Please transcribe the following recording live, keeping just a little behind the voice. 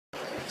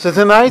So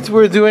tonight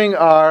we're doing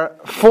our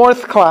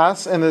fourth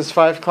class in this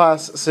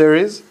 5-class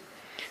series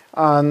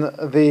on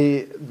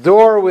the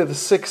door with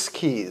 6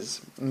 keys.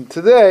 And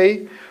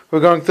today we're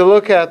going to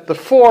look at the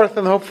fourth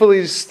and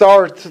hopefully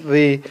start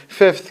the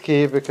 5th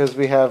key because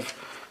we have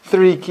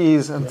 3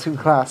 keys and 2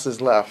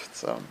 classes left.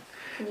 So,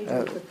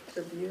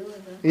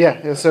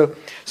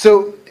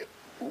 So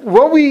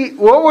what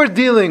we're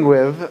dealing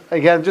with,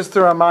 again, just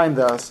to remind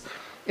us,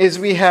 is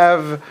we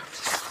have,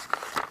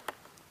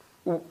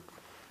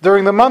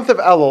 during the month of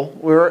Elul,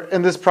 we're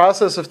in this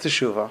process of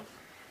Teshuvah,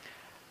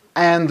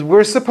 and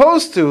we're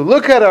supposed to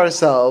look at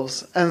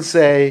ourselves and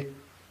say,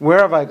 where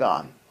have I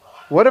gone?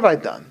 What have I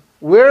done?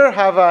 Where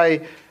have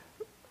I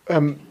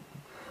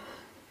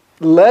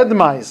led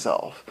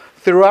myself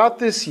throughout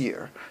this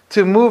year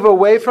to move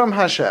away from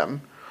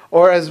Hashem,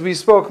 or as we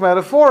spoke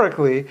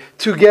metaphorically,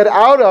 to get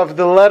out of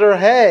the letter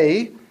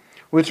Hey,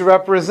 which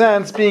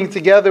represents being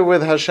together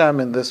with Hashem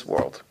in this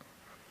world.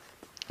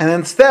 And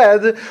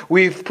instead,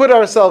 we've put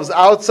ourselves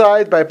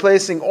outside by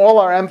placing all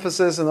our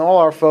emphasis and all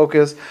our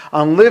focus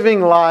on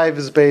living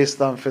lives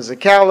based on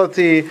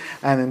physicality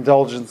and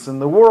indulgence in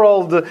the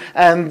world,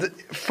 and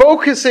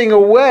focusing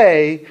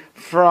away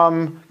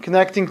from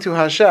connecting to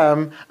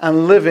Hashem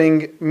and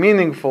living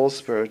meaningful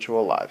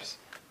spiritual lives.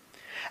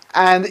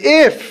 And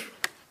if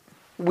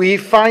we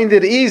find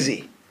it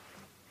easy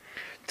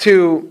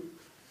to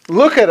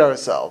look at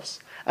ourselves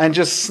and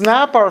just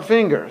snap our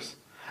fingers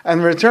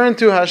and return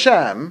to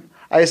Hashem,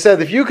 I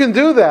said, if you can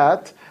do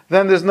that,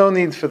 then there's no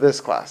need for this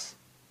class.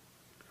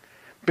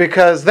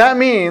 Because that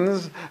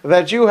means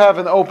that you have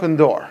an open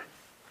door.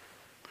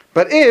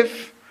 But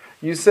if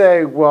you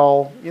say,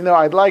 well,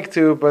 I'd like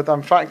to, but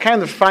I'm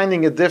kind of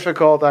finding it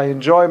difficult, I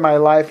enjoy my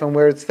life and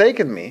where it's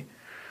taken me,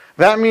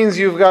 that means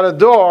you've got a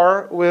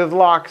door with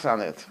locks on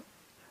it.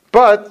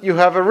 But you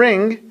have a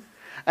ring,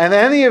 and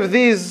any of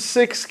these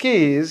 6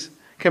 keys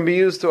can be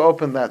used to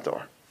open that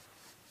door.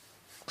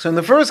 So in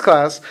the first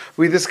class,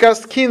 we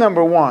discussed key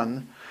number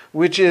 1,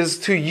 which is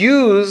to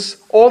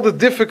use all the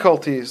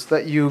difficulties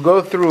that you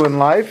go through in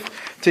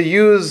life, to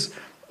use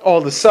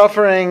all the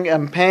suffering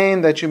and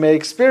pain that you may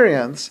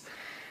experience,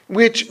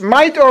 which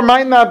might or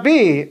might not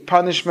be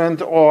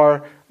punishment,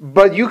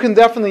 but you can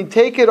definitely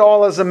take it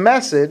all as a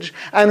message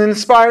and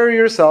inspire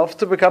yourself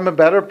to become a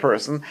better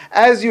person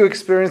as you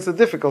experience the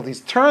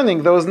difficulties,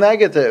 turning those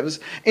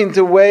negatives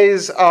into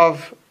ways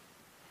of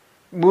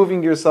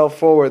moving yourself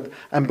forward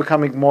and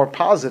becoming more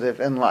positive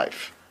in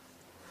life.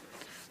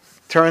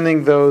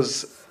 Turning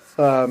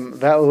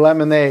that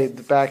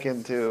lemonade back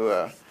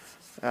into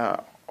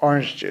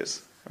orange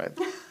juice, right?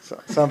 So,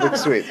 something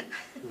sweet.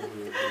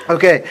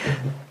 Okay,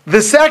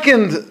 the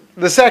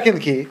second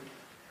key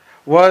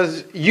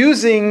was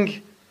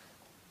using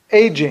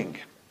aging,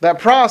 that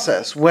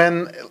process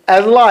when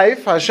at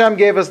life Hashem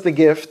gave us the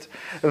gift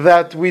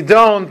that we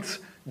don't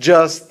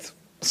just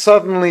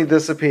suddenly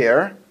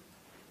disappear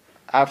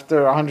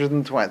after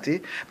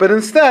 120, but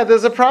instead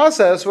there's a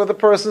process where the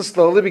person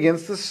slowly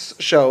begins to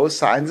show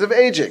signs of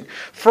aging.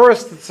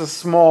 First, it's a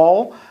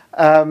small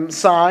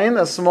sign,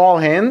 a small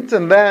hint,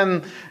 and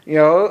then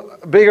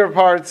bigger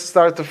parts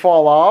start to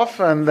fall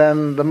off, and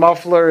then the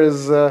muffler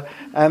is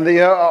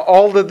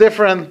all the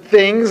different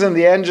things, and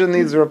the engine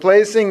needs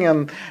replacing,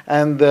 and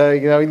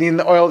you need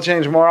an oil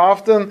change more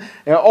often.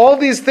 All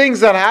these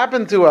things that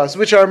happen to us,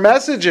 which are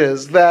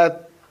messages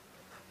that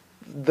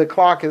the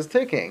clock is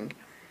ticking.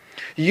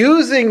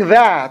 Using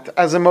that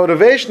as a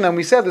motivation, and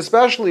we said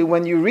especially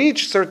when you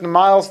reach certain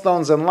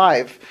milestones in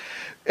life,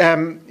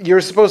 you're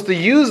supposed to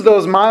use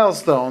those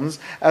milestones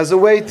as a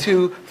way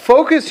to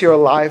focus your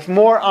life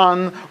more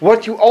on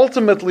what you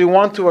ultimately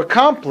want to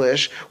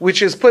accomplish,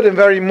 which is put in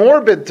very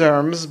morbid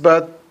terms,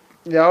 but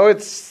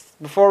it's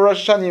before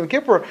Rosh Hashanah Yom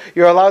Kippur,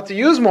 you're allowed to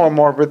use more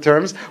morbid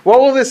terms.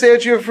 What will they say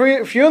at your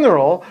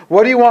funeral?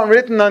 What do you want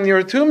written on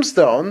your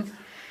tombstone?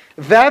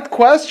 That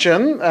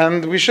question,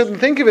 and we shouldn't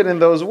think of it in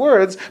those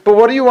words, but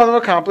what do you want to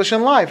accomplish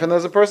in life? And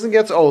as a person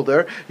gets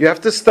older, you have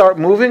to start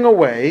moving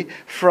away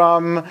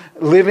from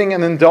living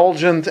an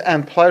indulgent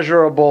and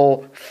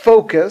pleasurable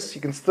focus.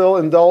 You can still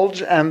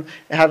indulge and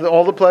have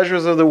all the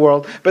pleasures of the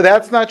world, but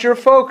that's not your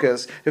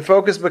focus. Your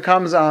focus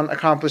becomes on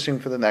accomplishing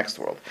for the next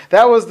world.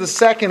 That was the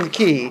second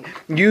key,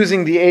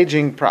 using the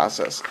aging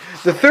process.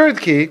 The third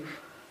key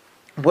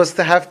was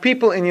to have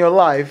people in your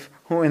life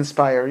who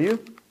inspire you,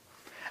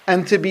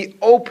 and to be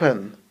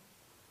open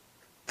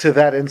to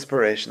that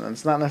inspiration. And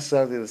it's not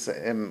necessarily the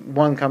same.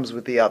 One comes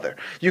with the other.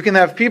 You can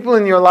have people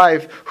in your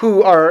life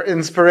who are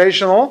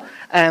inspirational,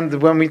 and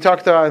when we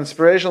talked about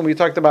inspirational, we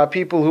talked about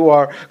people who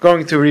are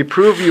going to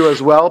reprove you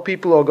as well,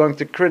 people who are going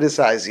to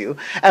criticize you.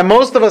 And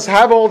most of us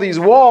have all these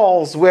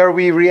walls where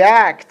we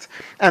react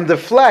and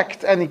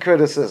deflect any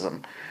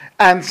criticism.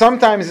 And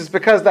sometimes it's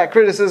because that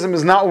criticism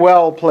is not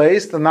well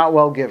placed and not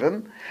well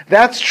given.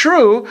 That's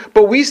true,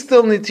 but we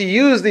still need to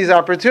use these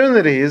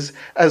opportunities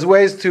as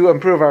ways to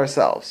improve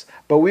ourselves.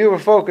 But we were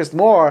focused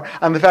more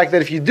on the fact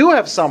that if you do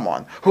have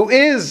someone who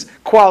is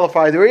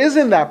qualified or is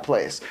in that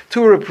place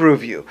to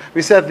reprove you,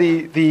 we said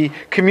the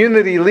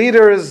community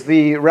leaders,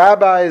 the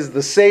rabbis,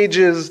 the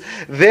sages,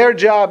 their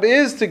job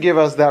is to give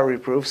us that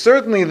reproof.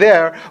 Certainly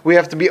there, we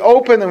have to be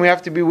open and we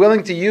have to be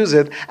willing to use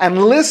it,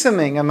 and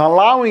listening and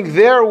allowing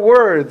their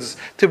words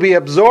to be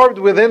absorbed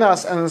within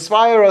us and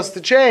inspire us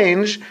to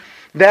change.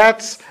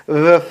 That's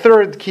the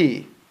third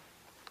key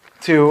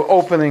to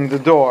opening the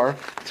door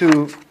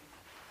to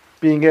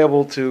being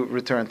able to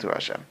return to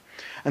Hashem.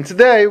 And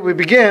today we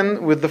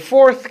begin with the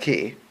fourth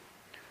key,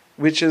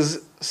 which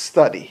is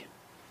study.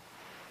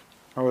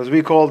 Or as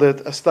we called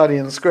it, a study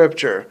in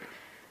Scripture.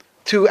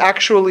 To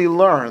actually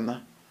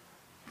learn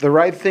the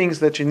right things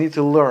that you need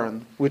to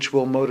learn, which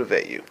will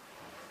motivate you.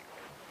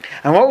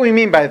 And what we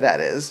mean by that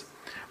is,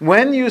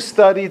 when you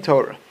study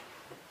Torah,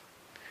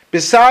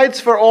 besides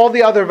for all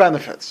the other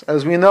benefits,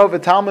 as we know,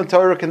 v'talmud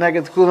Torah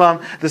keneged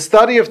kulam, the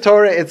study of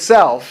Torah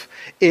itself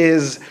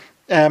is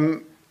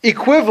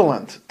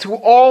equivalent to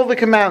all the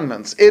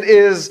commandments. It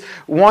is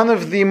one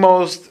of the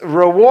most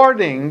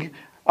rewarding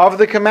of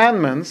the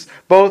commandments,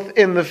 both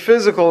in the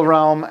physical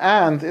realm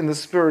and in the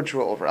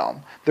spiritual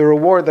realm. The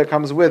reward that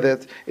comes with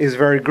it is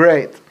very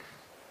great.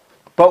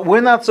 But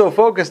we're not so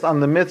focused on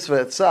the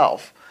mitzvah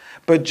itself,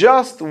 but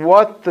just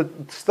what the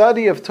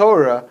study of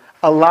Torah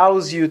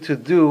allows you to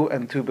do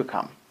and to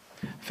become.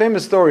 A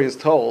famous story is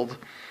told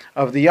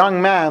of the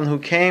young man who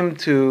came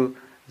to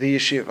the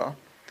yeshiva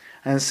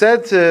and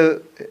said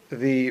to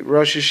the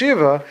Rosh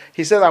Yeshiva,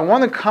 he said, I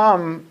want to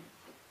come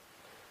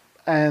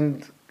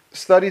and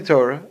study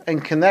Torah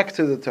and connect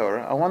to the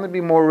Torah. I want to be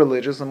more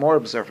religious and more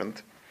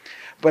observant.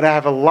 But I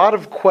have a lot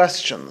of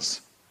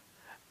questions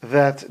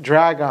that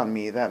drag on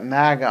me, that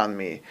nag on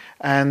me,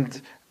 and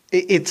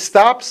it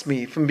stops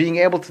me from being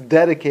able to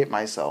dedicate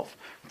myself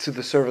to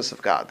the service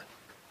of God.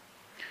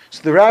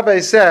 So the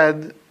rabbi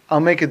said, I'll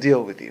make a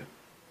deal with you.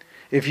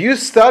 If you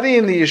study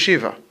in the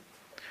yeshiva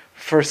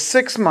for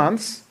 6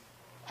 months,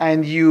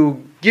 and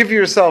you give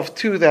yourself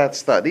to that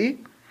study,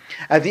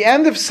 at the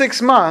end of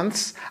 6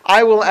 months,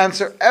 I will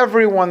answer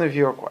every one of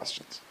your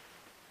questions.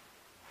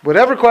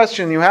 Whatever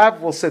question you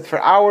have, we'll sit for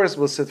hours,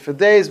 we'll sit for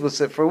days, we'll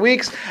sit for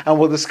weeks, and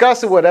we'll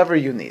discuss it, whatever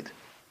you need.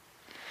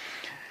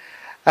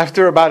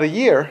 After about a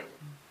year,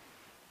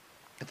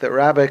 the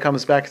rabbi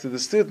comes back to the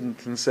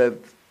student and said,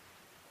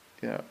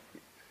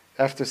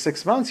 after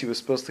 6 months, you were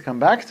supposed to come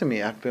back to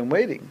me. I've been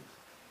waiting.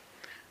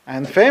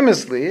 And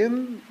famously,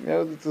 and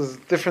there's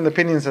different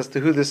opinions as to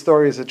who this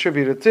story is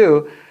attributed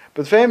to,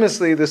 but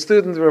famously the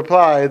student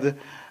replied,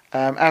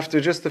 after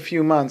just a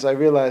few months, I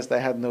realized I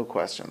had no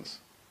questions.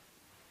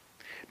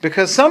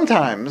 Because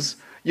sometimes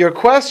your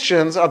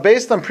questions are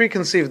based on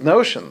preconceived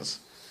notions,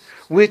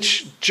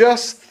 which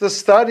just the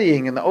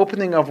studying and the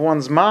opening of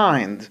one's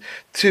mind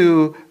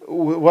to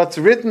what's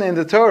written in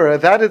the Torah,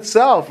 that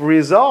itself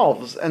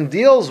resolves and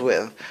deals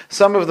with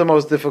some of the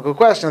most difficult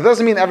questions. It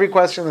doesn't mean every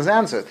question is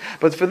answered.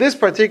 But for this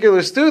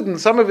particular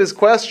student, some of his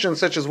questions,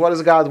 such as, what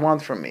does God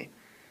want from me?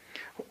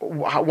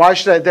 Why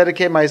should I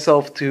dedicate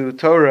myself to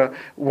Torah?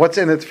 What's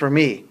in it for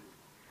me?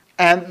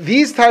 And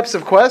these types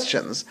of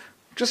questions,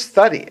 just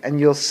study and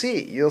you'll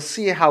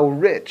see how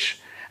rich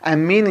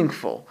and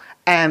meaningful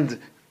and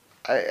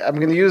I'm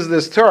going to use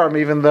this term,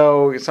 even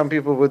though some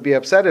people would be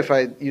upset if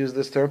I use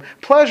this term,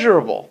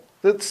 pleasurable.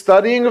 The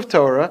studying of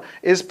Torah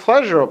is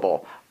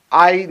pleasurable.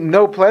 I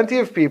know plenty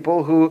of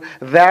people who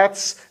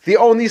that's the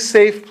only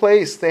safe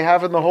place they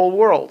have in the whole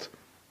world,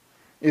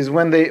 is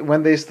when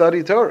they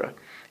study Torah.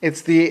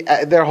 It's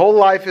their whole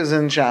life is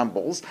in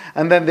shambles,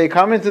 and then they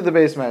come into the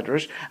Beis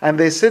Medrash and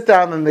they sit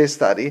down and they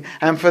study,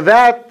 and for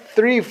that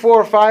 3,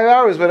 4, 5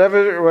 hours,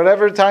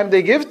 whatever time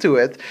they give to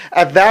it,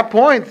 at that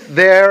point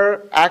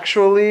they're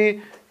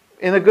actually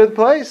in a good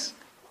place.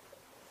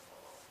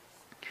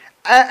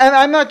 And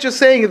I'm not just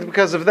saying it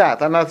because of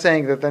that. I'm not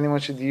saying that anyone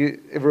should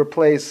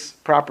replace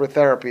proper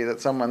therapy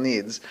that someone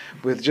needs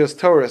with just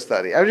Torah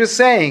study. I'm just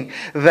saying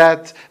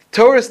that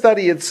Torah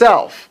study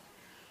itself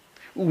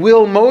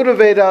will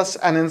motivate us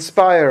and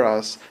inspire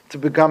us to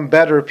become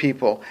better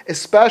people,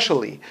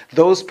 especially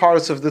those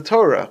parts of the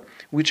Torah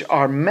which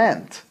are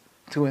meant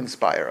to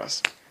inspire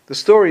us. The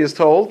story is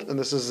told, and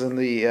this is in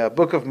the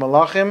book of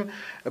Malachim,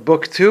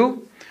 book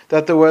 2,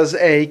 that there was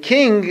a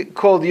king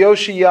called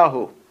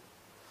Yoshiyahu.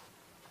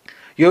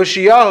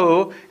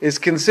 Yoshiyahu is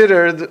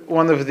considered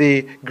one of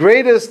the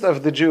greatest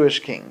of the Jewish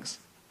kings.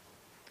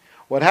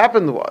 What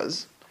happened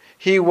was,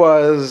 he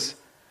was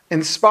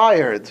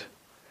inspired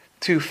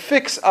to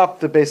fix up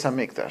the Beis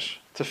HaMikdash,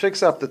 to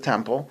fix up the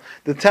temple.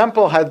 The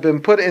temple had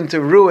been put into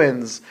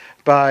ruins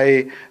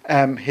by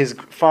his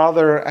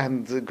father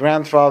and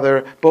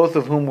grandfather, both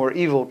of whom were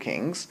evil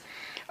kings,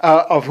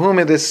 of whom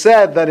it is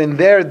said that in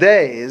their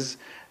days,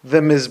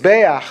 the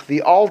Mizbeach,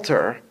 the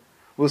altar,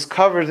 was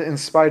covered in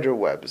spider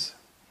webs.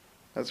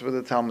 That's what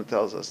the Talmud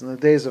tells us, in the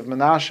days of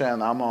Menashe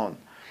and Ammon.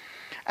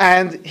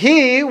 And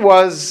he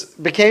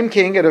became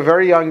king at a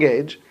very young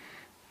age,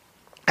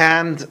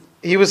 and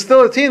he was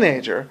still a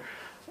teenager.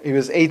 He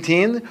was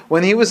 18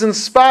 when he was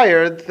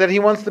inspired that he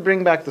wants to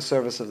bring back the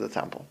service of the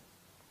temple.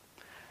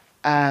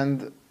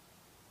 And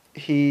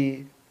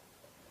he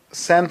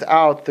sent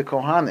out the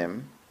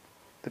Kohanim,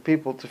 the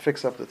people, to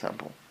fix up the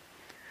temple.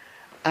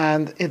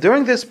 And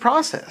during this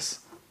process,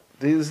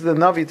 the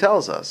Navi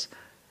tells us,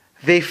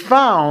 they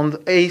found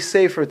a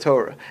Sefer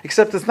Torah.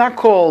 Except it's not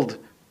called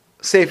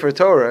Sefer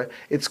Torah,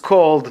 it's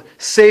called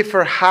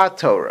Sefer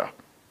HaTorah,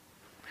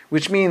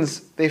 which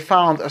means they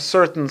found a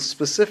certain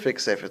specific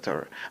Sefer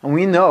Torah. And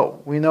we know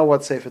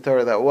what Sefer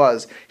Torah that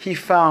was. He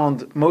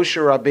found Moshe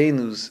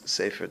Rabbeinu's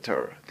Sefer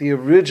Torah, the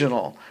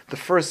original, the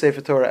first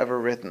Sefer Torah ever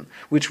written,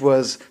 which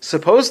was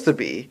supposed to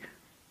be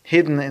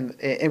hidden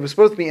it was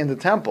supposed to be in the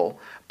temple,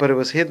 but it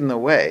was hidden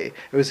away.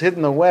 It was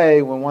hidden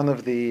away when one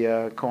of the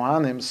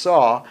Kohanim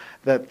saw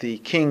that the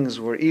kings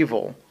were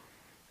evil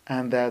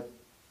and that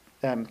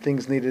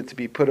things needed to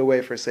be put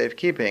away for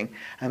safekeeping.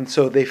 And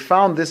so they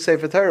found this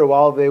Sefer Torah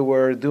while they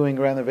were doing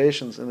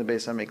renovations in the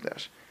Beis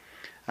HaMikdash.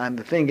 And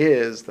the thing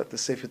is that the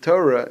Sefer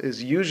Torah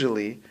is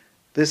usually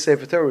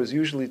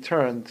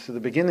turned to the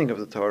beginning of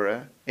the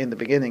Torah. In the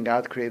beginning,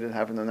 God created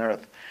heaven and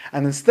earth.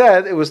 And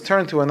instead, it was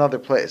turned to another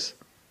place.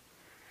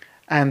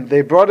 And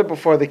they brought it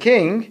before the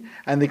king,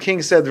 and the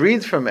king said,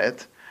 read from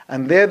it.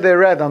 And there they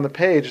read on the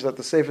page that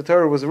the Sefer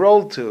Torah was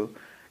rolled to,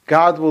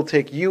 God will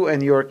take you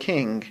and your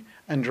king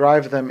and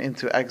drive them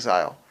into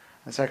exile.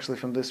 That's actually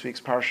from this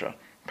week's Parsha.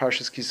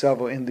 Parshas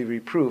Kisavo, in the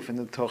reproof, in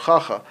the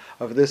Tochacha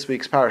of this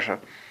week's Parsha.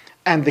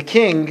 And the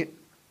king,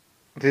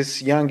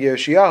 this young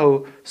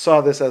Yoshiyahu, saw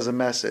this as a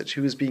message.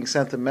 He was being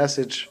sent a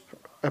message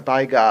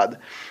by God.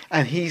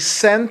 And he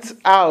sent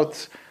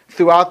out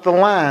throughout the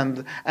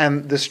land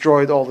and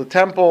destroyed all the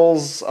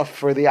temples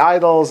for the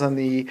idols, and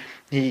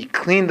he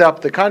cleaned up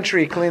the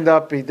country,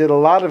 he did a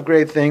lot of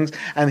great things,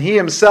 and he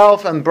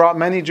himself and brought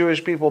many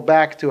Jewish people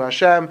back to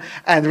Hashem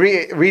and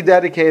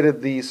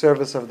rededicated the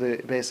service of the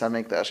Beis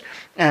HaMikdash.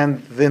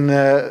 And then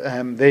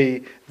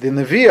the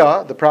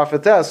Neviah, the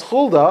prophetess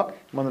Huldah,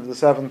 one of the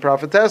 7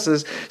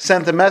 prophetesses,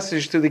 sent a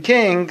message to the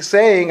king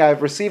saying,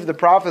 I've received the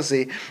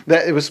prophecy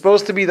that it was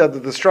supposed to be that the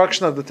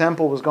destruction of the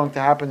temple was going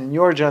to happen in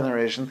your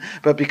generation,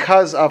 but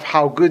because of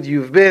how good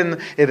you've been,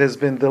 it has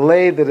been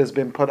delayed, it has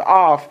been put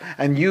off,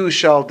 and you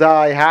shall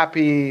die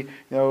happy,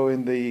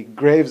 in the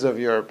graves of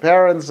your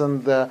parents,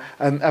 and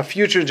a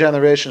future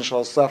generation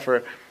shall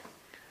suffer.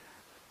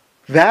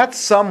 That's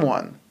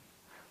someone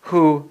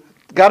who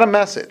got a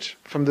message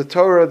from the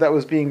Torah that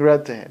was being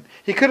read to him.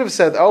 He could have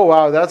said, oh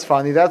wow, that's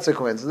funny, that's a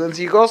coincidence.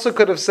 He also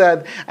could have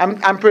said,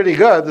 I'm pretty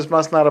good, this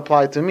must not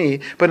apply to me.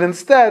 But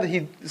instead,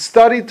 he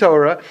studied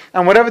Torah,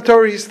 and whatever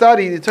Torah he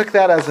studied, he took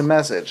that as a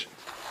message.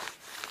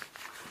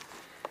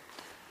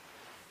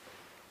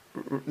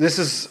 This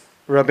is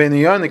Rabbeinu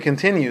Yonah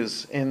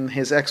continues in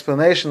his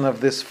explanation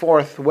of this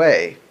 4th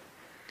way.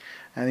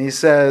 And he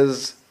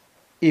says,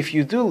 if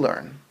you do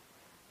learn,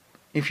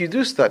 if you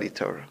do study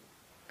Torah,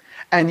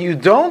 and you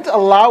don't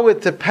allow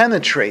it to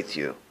penetrate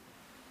you,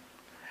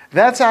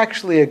 that's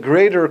actually a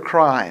greater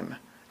crime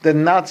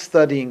than not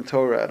studying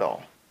Torah at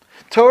all.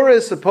 Torah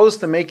is supposed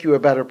to make you a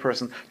better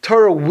person.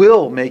 Torah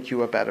will make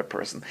you a better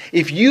person.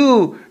 If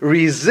you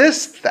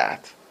resist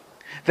that,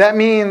 that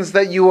means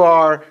that you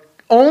are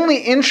only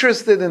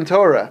interested in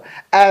Torah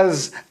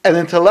as an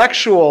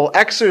intellectual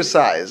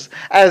exercise,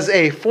 as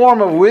a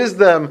form of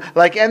wisdom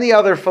like any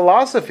other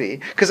philosophy,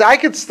 because I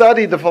could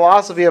study the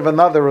philosophy of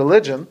another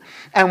religion,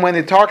 and when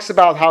it talks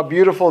about how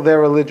beautiful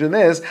their religion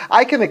is,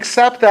 I can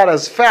accept that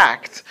as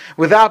fact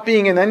without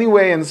being in any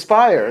way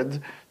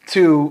inspired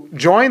to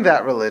join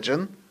that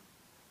religion.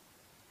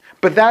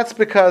 But that's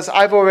because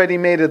I've already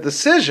made a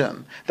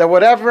decision that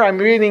whatever I'm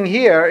reading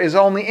here is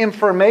only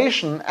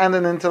information and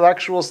an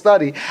intellectual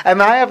study.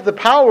 And I have the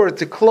power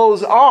to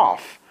close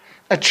off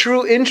a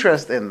true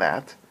interest in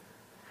that.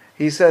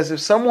 He says if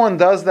someone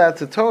does that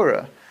to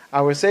Torah,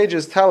 our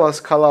sages tell us,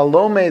 Kala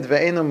lomed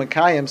ve'enu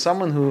mekayim,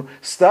 someone who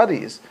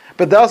studies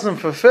but doesn't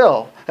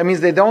fulfill. That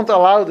means they don't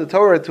allow the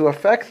Torah to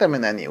affect them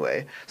in any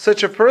way.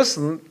 Such a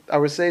person,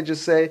 our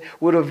sages say,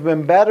 would have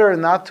been better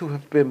not to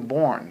have been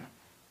born.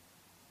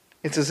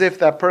 It's as if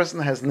that person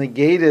has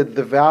negated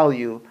the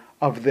value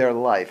of their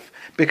life.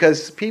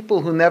 Because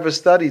people who never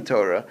study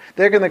Torah,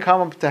 they're going to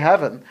come up to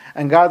heaven,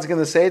 and God's going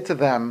to say to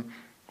them,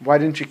 why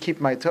didn't you keep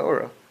my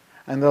Torah?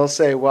 And they'll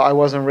say, well, I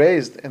wasn't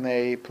raised in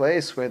a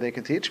place where they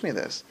could teach me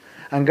this.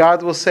 And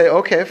God will say,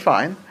 okay,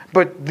 fine,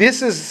 but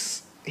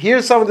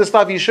here's some of the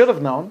stuff you should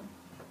have known.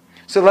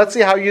 So let's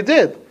see how you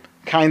did.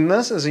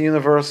 Kindness is a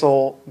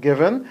universal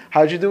given.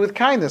 How did you do with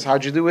kindness? How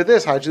did you do with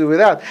this? How did you do with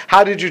that?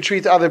 How did you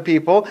treat other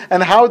people?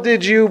 And how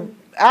did you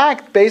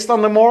act based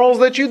on the morals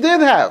that you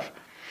did have?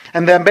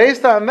 And then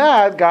based on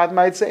that, God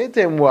might say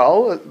to him,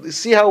 well,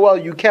 see how well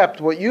you kept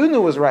what you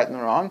knew was right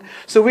and wrong.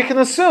 So we can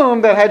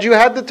assume that had you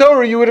had the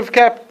Torah, you would have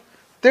kept.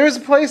 There is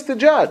a place to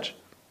judge.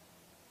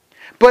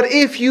 But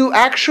if you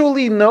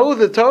actually know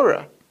the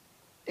Torah,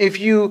 if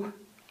you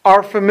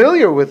are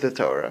familiar with the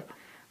Torah,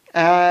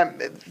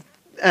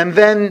 and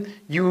then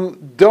you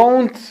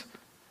don't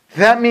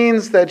that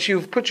means that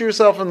you've put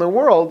yourself in the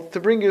world to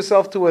bring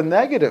yourself to a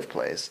negative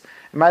place.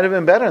 It might have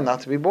been better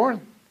not to be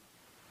born.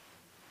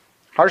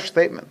 Harsh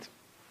statement.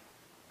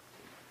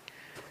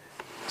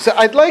 So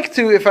I'd like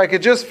to, if I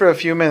could just for a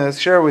few minutes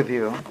share with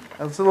you,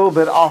 it's a little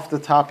bit off the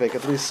topic,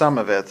 at least some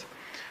of it,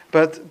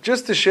 but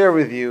just to share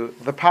with you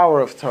the power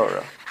of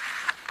Torah.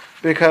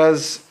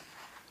 Because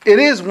it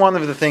is one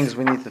of the things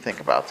we need to think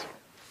about.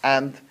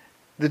 And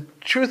the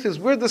truth is,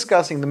 we're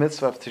discussing the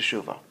mitzvah of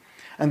teshuvah.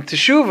 And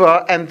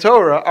teshuvah and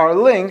Torah are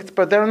linked,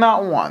 but they're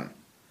not one.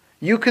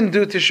 You can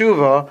do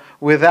teshuvah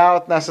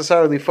without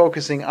necessarily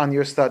focusing on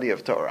your study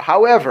of Torah.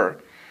 However,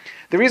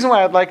 the reason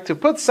why I'd like to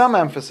put some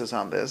emphasis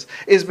on this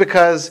is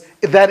because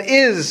that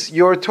is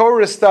your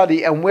Torah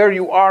study, and where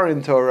you are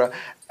in Torah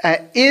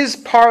is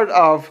part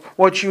of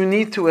what you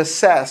need to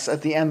assess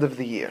at the end of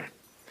the year.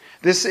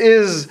 This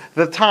is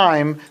the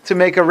time to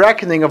make a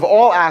reckoning of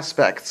all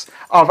aspects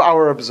of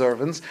our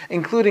observance,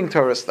 including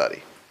Torah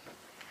study.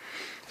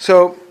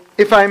 So,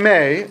 if I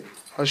may,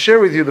 I'll share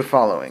with you the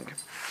following.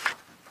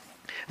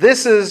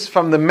 This is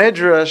from the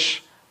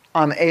Midrash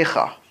on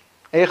Eicha.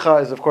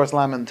 Eicha is, of course,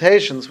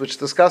 Lamentations, which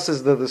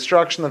discusses the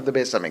destruction of the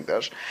Beis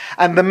HaMikdash.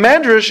 And the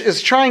Midrash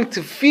is trying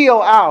to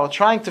figure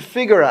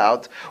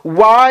out,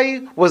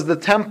 why was the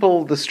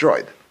temple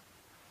destroyed?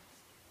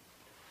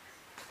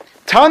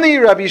 Tani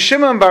Rabbi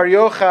Shimon Bar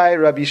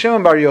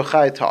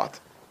Yochai taught,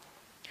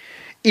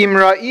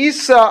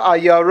 Imra'isa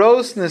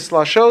ayaros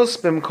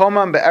nislashos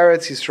b'mkomam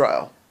be'eretz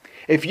Yisrael.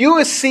 If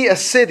you see a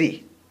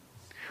city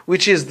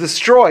which is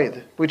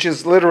destroyed, which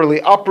is literally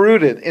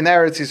uprooted in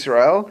Eretz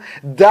Yisrael,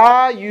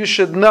 you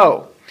should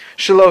know,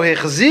 shelo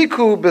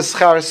hechziku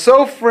b'schar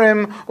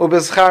sofrim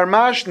u'b'schar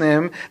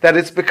mashnim, that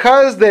it's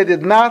because they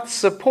did not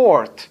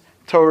support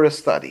Torah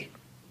study.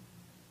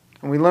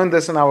 And we learned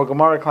this in our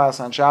Gemara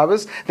class on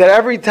Shabbos, that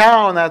every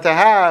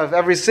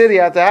city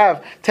had to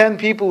have 10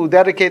 people who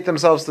dedicate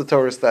themselves to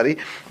Torah study.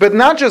 But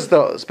not just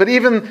those, but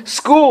even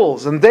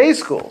schools and day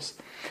schools.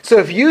 So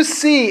if you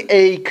see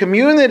a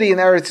community in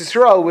Eretz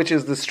Yisrael which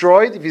is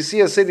destroyed, if you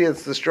see a city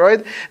that's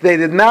destroyed, they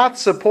did not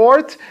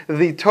support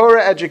the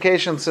Torah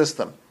education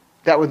system.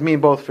 That would mean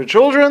both for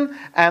children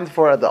and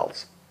for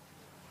adults.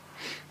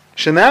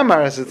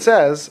 Shenamar, as it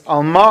says,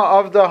 Al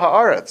ma avda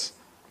haaretz.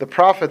 The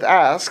prophet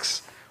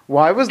asks,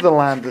 why was the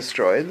land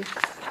destroyed?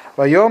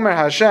 Vayomer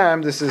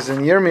Hashem, this is in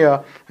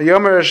Yirmiyah,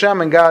 Vayomer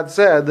Hashem, and God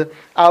said,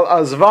 Al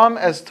azvam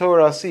es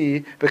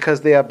Torasi,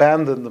 because they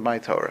abandoned my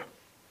Torah.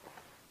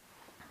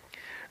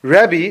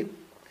 Rabbi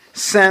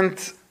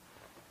sent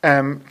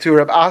to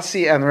Rabbi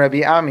Asi and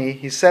Rabbi Ami,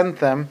 he sent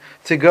them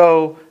to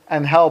go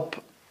and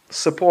help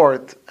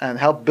support and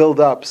help build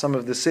up some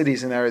of the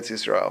cities in Eretz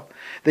Yisrael.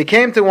 They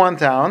came to one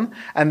town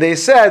and they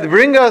said,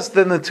 bring us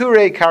the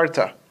Neturei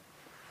Karta.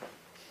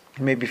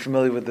 You may be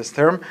familiar with this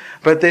term,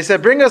 but they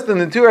said, bring us the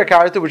Neturei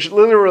Karta, which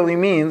literally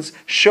means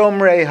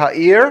Shomrei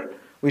Ha'ir,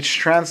 which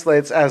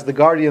translates as the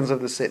guardians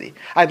of the city.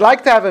 I'd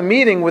like to have a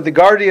meeting with the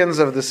guardians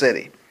of the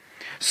city.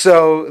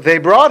 So they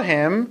brought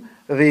him,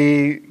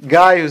 the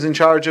guy who's in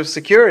charge of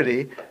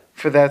security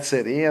for that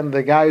city, and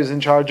the guy who's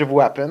in charge of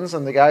weapons,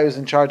 and the guy who's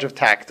in charge of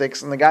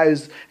tactics, and the guy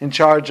who's in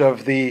charge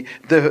of the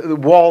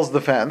walls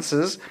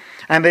defenses,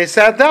 and they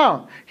sat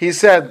down. He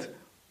said,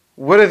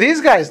 what are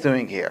these guys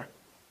doing here?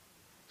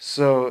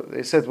 So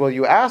they said, well,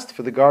 you asked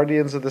for the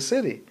guardians of the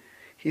city.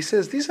 He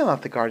says, these are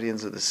not the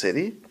guardians of the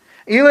city.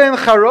 Ilen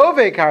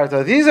Charove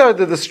Karta, these are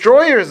the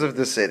destroyers of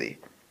the city.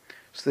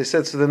 So they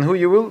said, so then who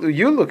are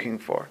you looking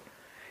for?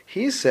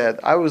 He said,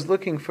 I was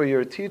looking for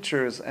your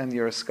teachers and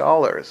your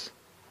scholars.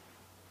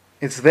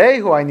 It's they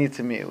who I need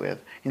to meet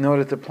with in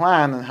order to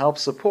plan and help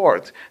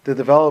support the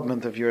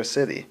development of your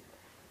city.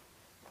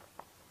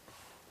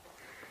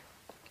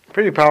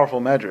 Pretty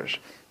powerful medrash,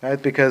 right?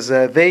 Because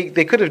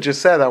they could have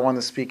just said, I want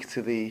to speak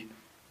to the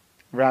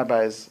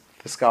rabbis,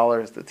 the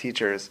scholars, the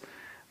teachers,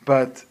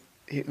 but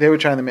they were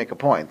trying to make a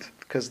point,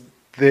 because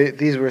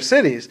these were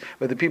cities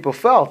where the people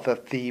felt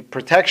that the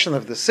protection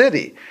of the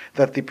city,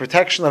 that the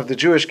protection of the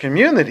Jewish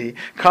community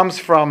comes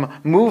from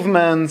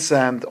movements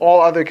and all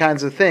other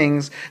kinds of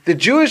things. The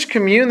Jewish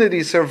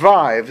community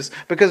survives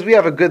because we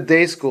have a good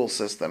day school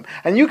system.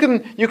 And you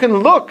can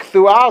look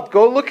throughout,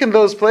 go look in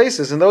those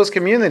places, in those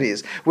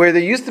communities, where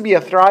there used to be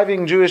a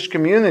thriving Jewish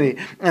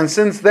community, and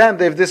since then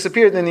they've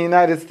disappeared in the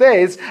United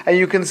States, and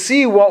you can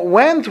see what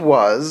went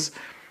was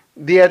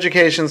the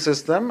education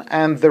system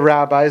and the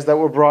rabbis that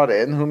were brought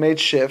in who made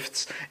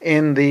shifts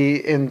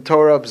in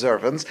Torah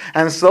observance,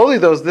 and slowly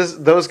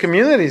those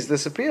communities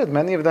disappeared.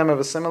 Many of them have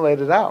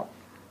assimilated out.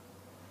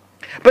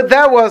 But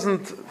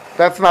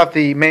that's not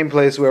the main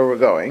place where we're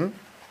going.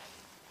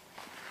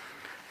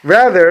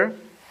 Rather,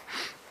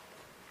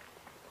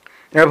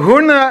 Reb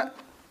Hurna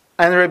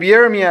and Reb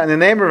Yirmiyah in the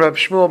name of Reb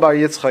Shmuel Bar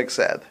Yitzchak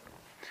said,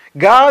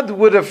 God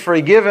would have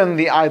forgiven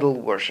the idol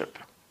worship.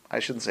 I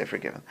shouldn't say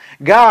forgiven.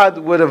 God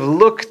would have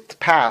looked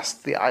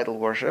past the idol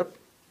worship.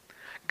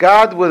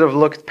 God would have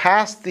looked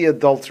past the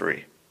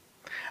adultery.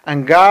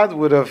 And God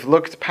would have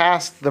looked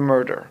past the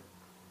murder.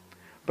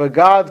 But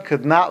God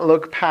could not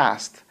look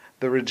past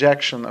the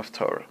rejection of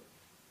Torah.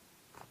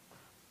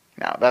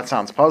 Now, that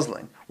sounds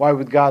puzzling. Why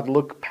would God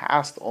look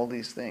past all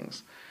these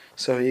things?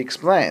 So he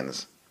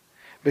explains.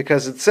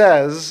 Because it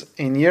says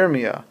in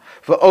Yirmiyah,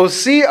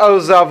 V'osi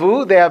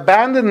ozavu, they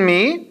abandoned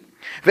me,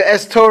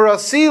 V'es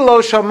torasi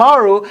lo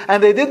shamaru,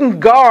 and they didn't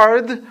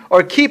guard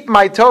or keep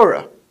my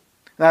Torah.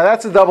 Now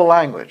that's a double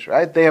language,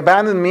 right? They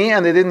abandoned me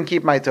and they didn't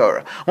keep my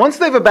Torah. Once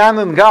they've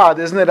abandoned God,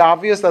 isn't it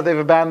obvious that they've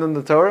abandoned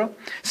the Torah?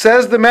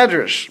 Says the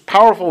Medrash,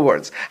 powerful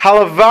words.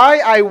 Halavai,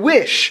 I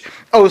wish,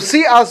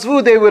 Osi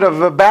azvu, they would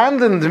have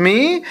abandoned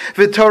me,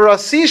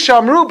 V'torasi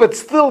shamru, but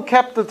still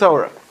kept the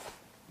Torah.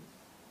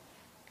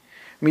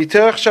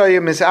 Because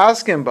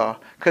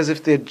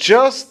if they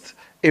just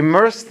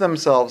immerse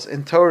themselves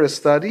in Torah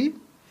study,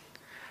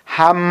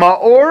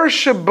 Hamaor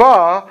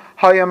Sheba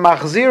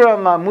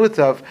Hayamachziran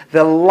Lamutav,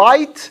 the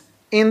light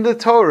in the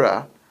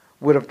Torah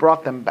would have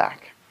brought them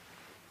back.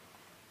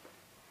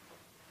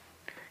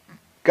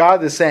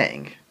 God is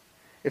saying,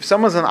 if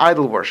someone's an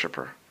idol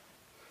worshiper,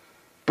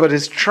 but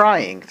is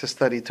trying to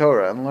study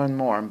Torah and learn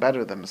more and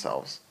better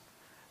themselves,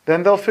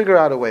 then they'll figure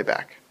out a way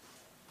back.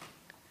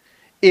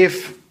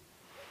 If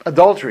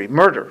adultery,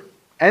 murder,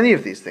 any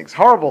of these things,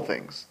 horrible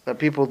things that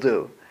people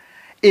do,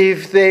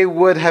 if they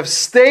would have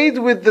stayed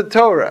with the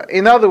Torah,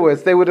 in other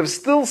words, they would have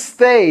still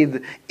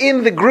stayed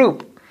in the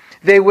group,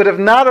 they would have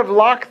not have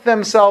locked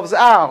themselves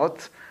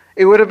out,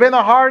 it would have been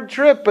a hard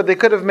trip, but they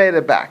could have made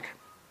it back.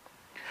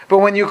 But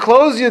when you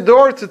close your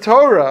door to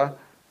Torah,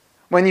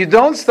 when you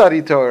don't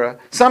study Torah,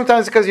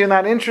 sometimes because you're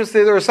not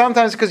interested, or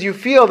sometimes because you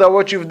feel that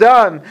what you've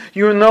done,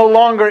 you're no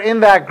longer in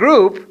that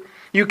group,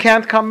 you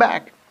can't come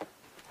back.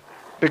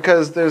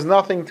 Because there's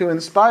nothing to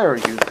inspire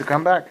you to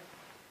come back.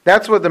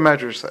 That's what the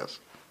Medrash says.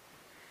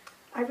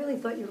 I really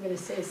thought you were going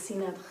to say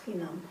sinat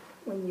chinam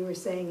when you were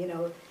saying,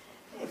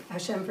 if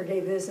Hashem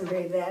forgave this and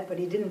forgave that, but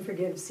he didn't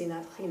forgive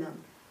sinat chinam.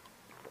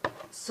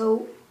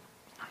 So,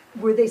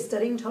 were they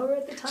studying Torah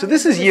at the time? So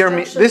this is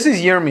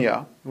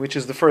Yirmiyah, which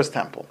is the first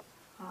temple.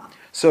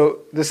 So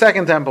the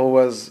second temple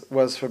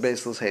was for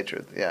Basil's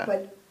hatred. Yeah.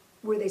 But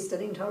were they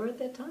studying Torah at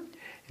that time?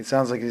 It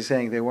sounds like he's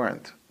saying they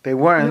weren't. They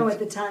weren't. No, at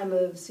the time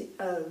of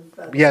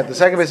the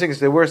second basic is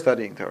they were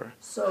studying Torah.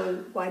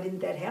 So why didn't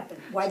that happen?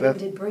 Why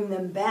didn't it bring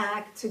them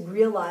back to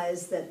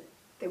realize that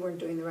they weren't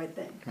doing the right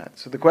thing? Right.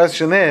 So the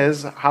question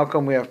is, how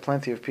come we have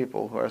plenty of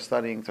people who are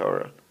studying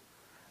Torah,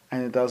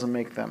 and it doesn't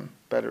make them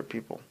better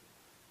people?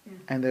 Yeah.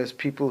 And there's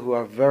people who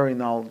are very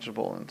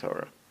knowledgeable in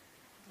Torah,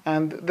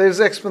 and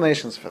there's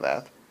explanations for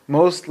that.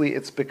 Mostly,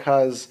 it's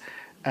because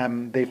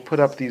they put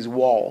up these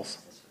walls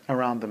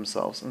around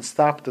themselves and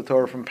stop the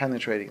Torah from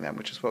penetrating them,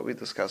 which is what we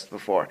discussed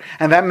before.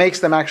 And that makes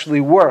them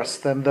actually worse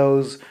than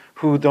those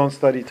who don't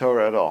study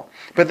Torah at all.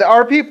 But there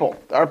are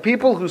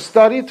people who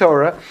study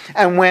Torah,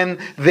 and when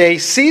they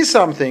see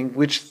something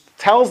which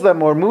tells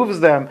them or moves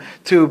them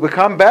to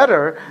become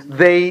better,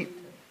 they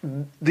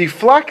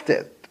deflect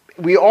it.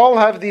 We all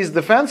have these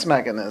defense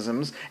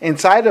mechanisms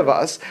inside of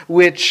us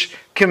which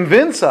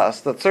convince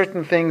us that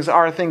certain things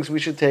are things we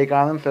should take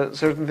on and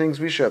certain things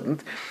we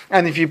shouldn't.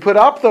 And if you put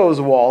up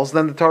those walls,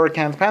 then the Torah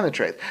can't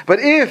penetrate. But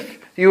if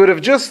you would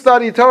have just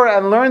studied Torah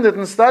and learned it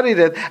and studied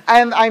it,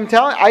 and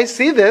I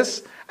see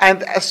this,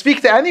 and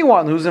speak to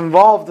anyone who's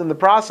involved in the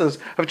process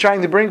of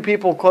trying to bring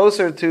people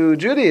closer to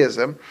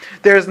Judaism,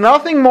 there's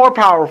nothing more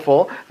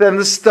powerful than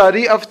the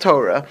study of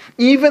Torah,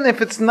 even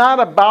if it's not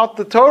about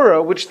the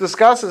Torah, which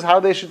discusses how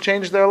they should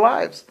change their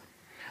lives.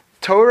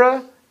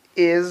 Torah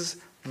is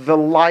the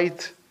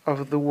light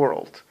of the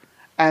world.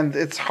 And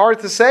it's hard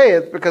to say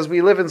it because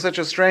we live in such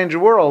a strange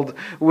world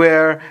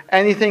where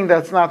anything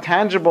that's not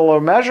tangible or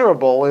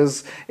measurable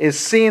is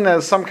seen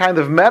as some kind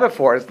of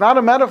metaphor. It's not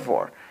a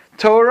metaphor.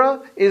 Torah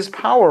is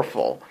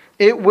powerful.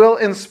 It will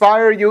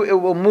inspire you, it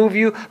will move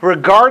you,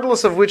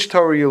 regardless of which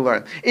Torah you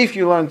learn. If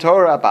you learn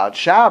Torah about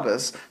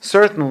Shabbos,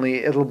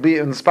 certainly it'll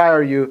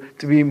inspire you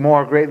to be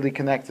more greatly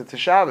connected to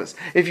Shabbos.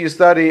 If you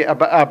study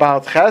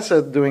about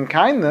Chesed, doing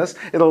kindness,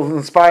 it'll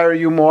inspire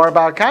you more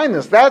about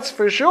kindness. That's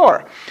for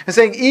sure. I'm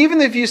saying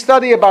even if you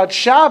study about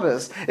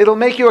Shabbos, it'll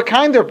make you a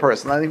kinder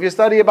person. And if you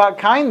study about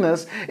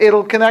kindness,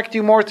 it'll connect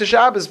you more to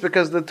Shabbos,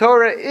 because the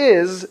Torah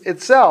is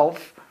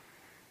itself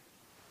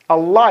a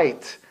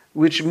light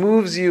which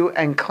moves you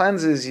and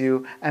cleanses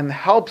you and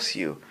helps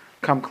you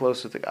come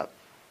closer to God.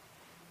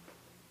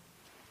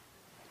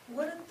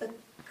 What if the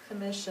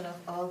commission of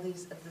all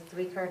these, of the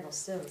three cardinal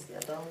sins, the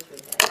adultery,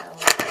 the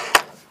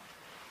idolatry,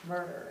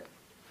 murder,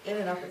 in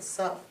and of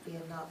itself be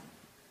enough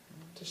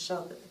to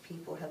show that the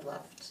people had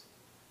left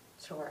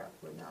Torah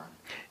would not?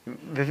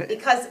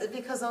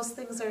 Because those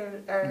things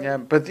are... Yeah,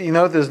 but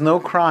there's no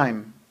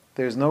crime.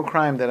 There's no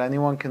crime that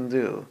anyone can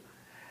do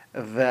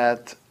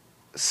that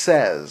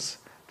says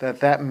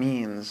that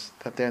means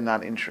that they're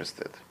not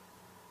interested.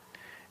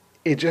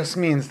 It just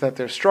means that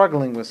they're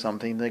struggling with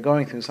something, they're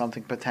going through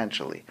something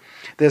potentially.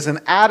 There's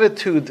an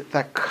attitude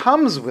that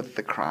comes with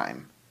the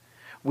crime,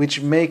 which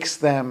makes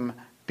them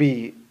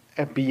be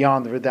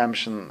beyond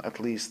redemption, at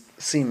least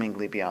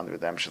seemingly beyond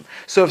redemption.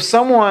 So if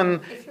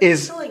someone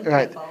is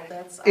right, people,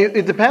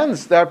 it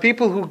depends. There are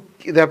people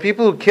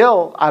who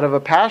kill out of a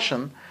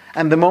passion,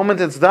 and the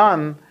moment it's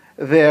done,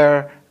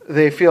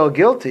 they feel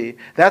guilty,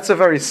 that's a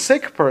very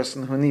sick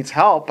person who needs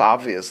help,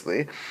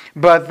 obviously,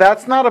 but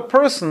that's not a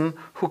person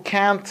who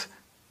can't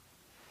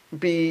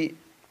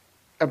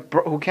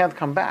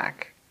come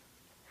back.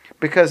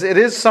 Because it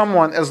is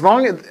someone, as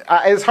long as,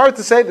 it's hard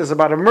to say this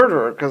about a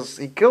murderer because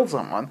he killed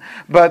someone,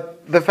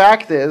 but the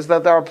fact is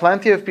that there are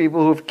plenty of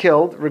people who've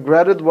killed,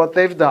 regretted what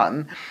they've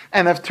done,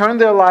 and have turned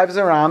their lives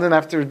around, and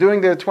after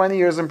doing their 20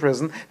 years in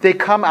prison, they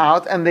come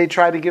out and they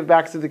try to give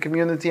back to the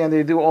community and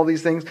they do all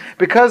these things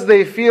because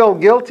they feel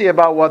guilty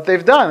about what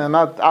they've done. And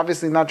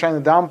obviously not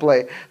trying to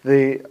downplay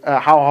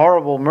how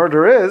horrible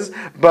murder is,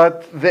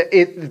 but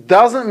it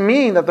doesn't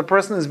mean that the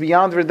person is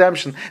beyond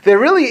redemption. There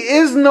really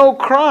is no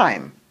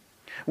crime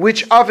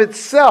which of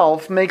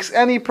itself makes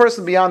any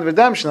person beyond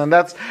redemption. And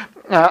that's,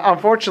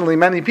 unfortunately,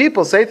 many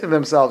people say to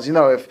themselves,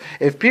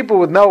 if people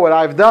would know what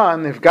I've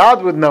done, if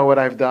God would know what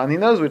I've done, He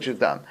knows what you've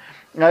done.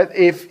 Right?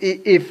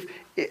 If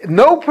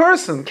no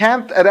person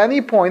can't at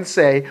any point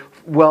say,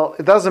 well,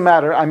 it doesn't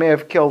matter, I may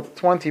have killed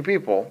 20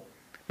 people,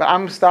 but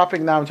I'm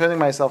stopping now, I'm turning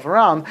myself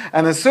around,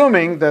 and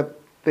assuming that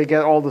they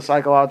get all the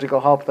psychological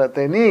help that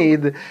they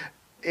need,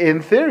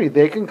 in theory,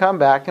 they can come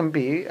back and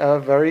be a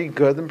very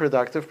good and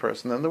productive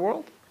person in the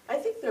world. I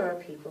think there are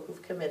people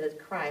who've committed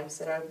crimes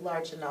that are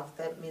large enough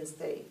that means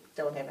they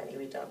don't have any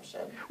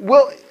redemption.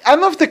 Well, I don't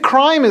know if the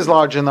crime is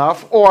large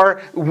enough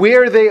or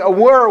where they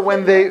were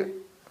when they...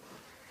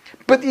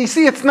 But you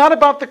see, it's not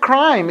about the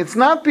crime. It's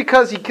not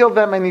because he killed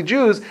that many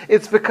Jews.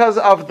 It's because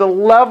of the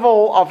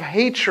level of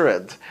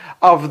hatred,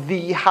 of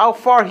how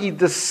far he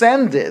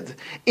descended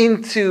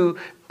into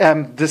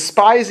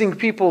despising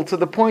people to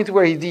the point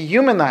where he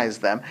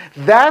dehumanized them.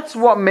 That's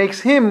what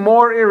makes him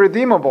more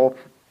irredeemable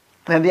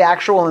than the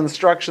actual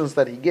instructions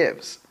that he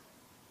gives.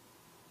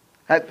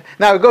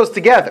 Now it goes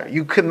together.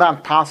 You could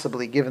not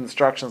possibly give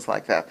instructions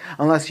like that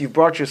unless you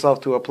brought yourself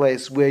to a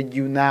place where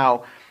you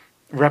now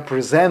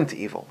represent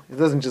evil. He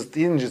didn't just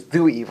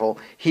do evil,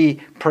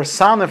 he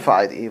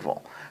personified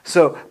evil.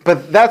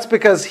 But that's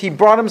because he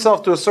brought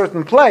himself to a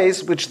certain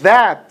place, which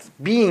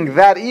being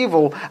that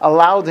evil,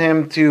 allowed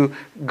him to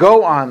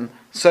go on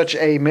such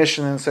a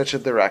mission in such a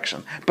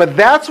direction. But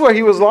that's where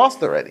he was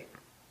lost already.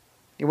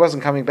 He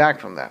wasn't coming back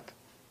from that.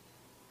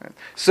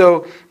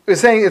 So we're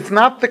saying it's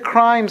not the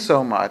crime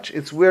so much,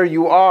 it's where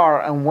you are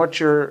and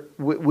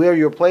where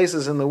your place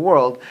is in the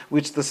world,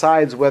 which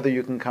decides whether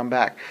you can come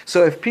back.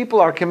 So if people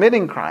are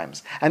committing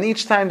crimes, and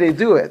each time they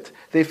do it,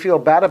 they feel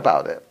bad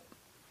about it,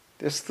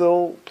 there's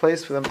still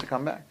place for them to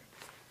come back.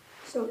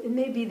 So it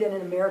may be that in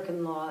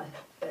American law,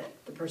 that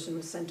the person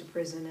was sent to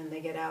prison and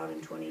they get out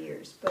in 20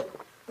 years. But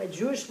by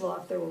Jewish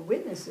law, if there were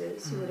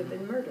witnesses, he would have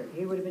been murdered.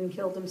 He would have been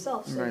killed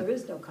himself, so there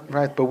is no coming back.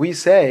 Right, but we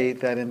say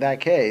that in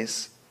that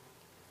case,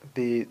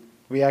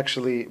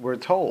 we're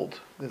told,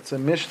 it's a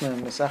Mishnah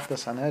in Masechta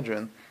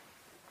Sanhedrin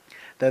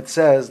that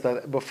says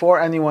that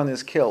before anyone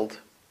is killed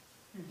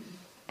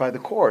by the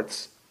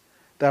courts,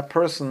 that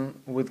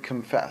person would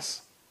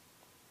confess.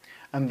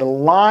 And the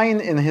line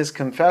in his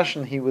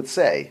confession he would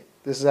say,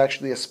 this is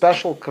actually a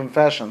special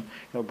confession.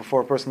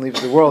 Before a person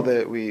leaves the world,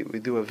 we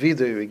do a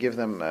vidu, we give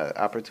them an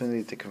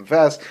opportunity to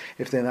confess.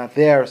 If they're not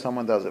there,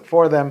 someone does it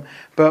for them.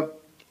 But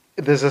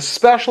there's a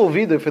special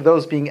vidu for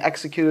those being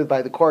executed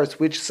by the courts,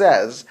 which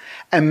says,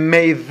 and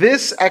may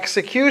this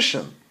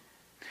execution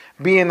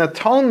be an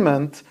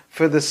atonement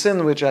for the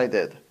sin which I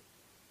did.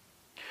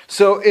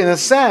 So in a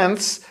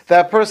sense,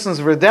 that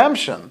person's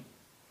redemption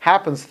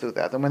happens through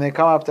that. And when they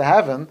come up to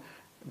heaven,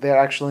 they're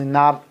actually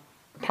not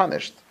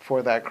punished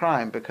for that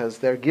crime because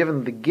they're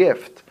given the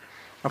gift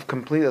of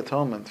complete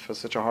atonement for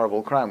such a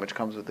horrible crime, which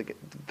comes with the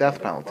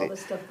death penalty. All the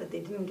stuff that they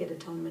didn't get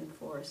atonement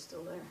for is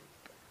still there.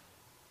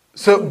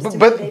 So,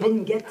 but they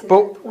didn't get to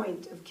that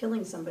point of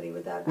killing somebody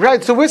without...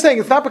 Right, so we're saying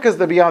it's not because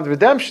they're beyond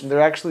redemption,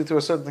 they're actually to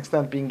a certain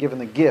extent being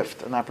given a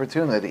gift, an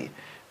opportunity.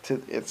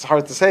 It's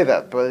hard to say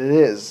that, but it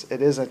is.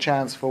 It is a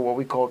chance for what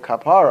we call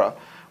kapara,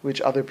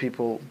 which other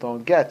people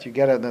don't get. You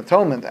get an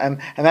atonement. And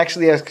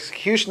actually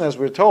execution, as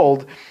we're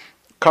told,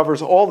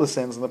 covers all the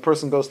sins, and the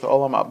person goes to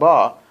Olam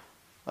Haba,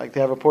 like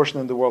they have a portion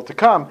in the world to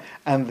come.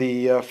 And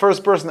the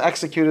first person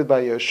executed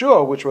by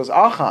Yeshua, which was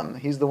Achan,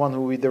 he's the one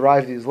who we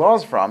derive these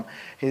laws from,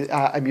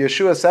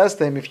 Yeshua says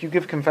to him, if you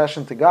give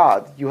confession to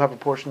God, you have a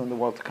portion in the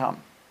world to come.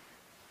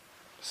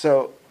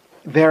 So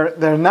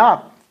they're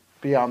not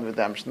beyond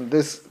redemption.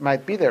 This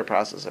might be their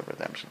process of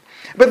redemption.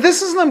 But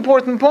this is an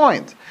important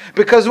point,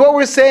 because what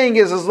we're saying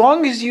is as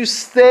long as you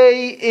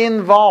stay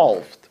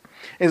involved,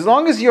 as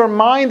long as your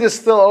mind is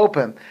still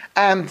open,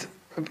 and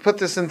put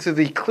this into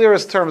the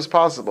clearest terms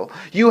possible,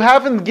 you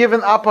haven't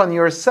given up on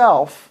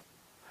yourself,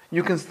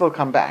 you can still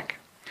come back.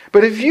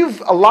 But if you've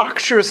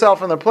locked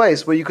yourself in a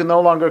place where you can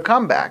no longer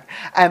come back,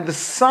 and the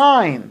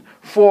sign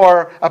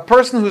for a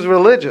person who's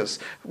religious,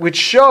 which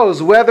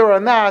shows whether or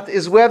not,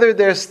 is whether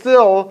they're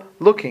still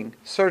looking,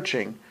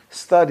 searching,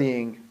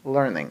 studying,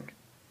 learning.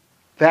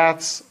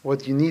 That's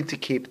what you need to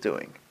keep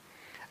doing.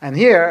 And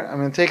here, I'm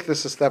going to take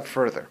this a step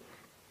further.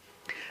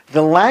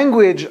 The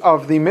language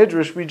of the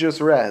Midrash we just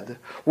read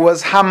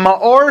was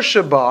Hama'or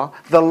Sheba,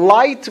 the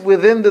light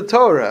within the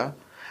Torah,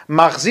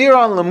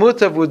 Machziron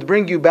lemutav would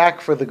bring you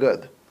back for the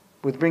good,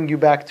 would bring you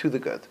back to the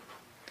good.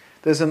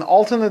 There's an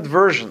alternate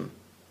version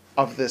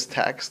of this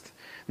text,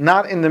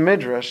 not in the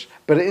Midrash,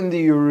 but in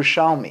the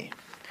Yerushalmi.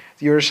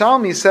 The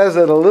Yerushalmi says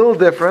it a little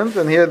different,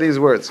 and here are these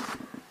words.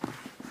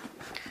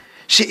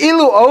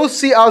 She'ilu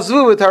osi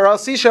azvu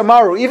v'tarasi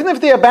shamaru. Even if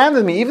they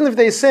abandon me, even if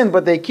they sin,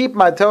 but they keep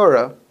my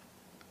Torah,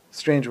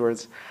 strange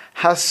words,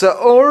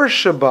 hasaor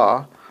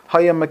shaba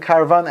haya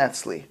mekarvan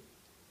etzli.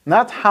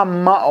 Not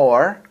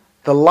hamaor,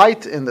 the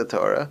light in the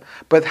Torah,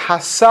 but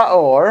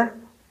hasaor,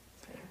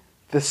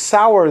 the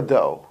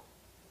sourdough.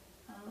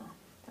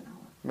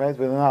 Right,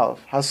 with an aleph.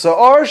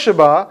 Hasaor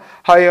shaba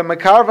haya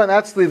mekarvan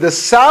etzli. The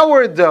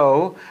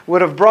sourdough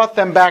would have brought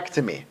them back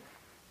to me.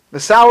 The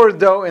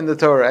sourdough in the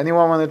Torah.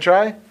 Anyone want to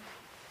try?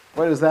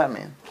 What does that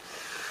mean?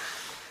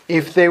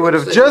 If they would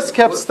have just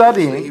kept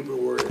studying,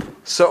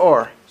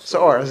 saor,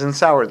 as in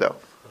sourdough.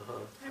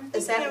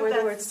 Is that where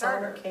the word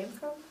sour came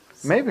from?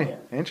 Maybe.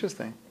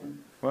 Interesting.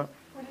 What?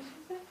 What did you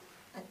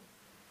say?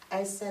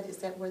 I said, is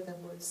that where the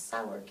word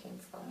sour came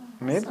from?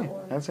 Maybe.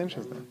 Sour. That's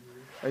interesting.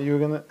 Are you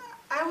gonna?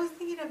 I was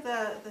thinking of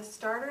the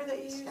starter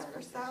that you use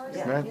for sour.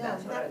 Yeah, Right. yeah.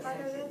 Is that part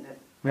of it?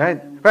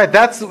 Right.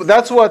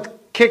 That's what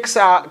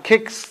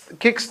kickstarts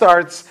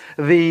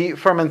the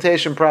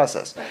fermentation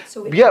process. Right,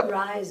 so it Yep.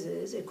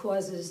 rises, it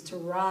causes to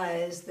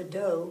rise the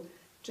dough,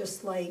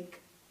 just like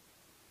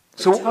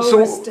the So- Torah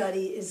so-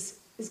 study is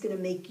gonna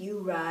make you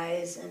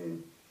rise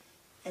and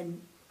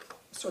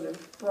sort of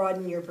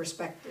broaden your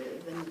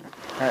perspective and.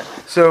 Right.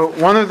 So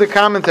one of the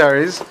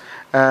commentaries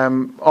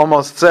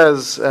almost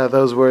says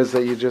those words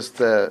that you just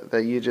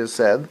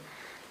said.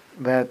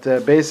 That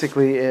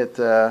basically it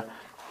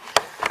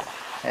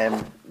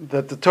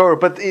that the Torah,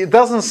 but it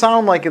doesn't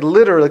sound like it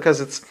literally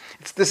because it's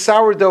the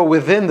sourdough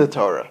within the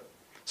Torah.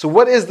 So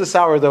what is the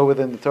sourdough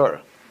within the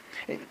Torah?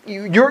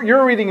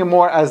 You're reading it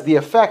more as the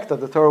effect that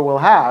the Torah will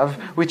have,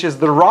 which is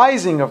the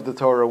rising of the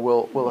Torah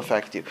will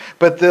affect you.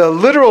 But the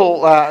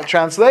literal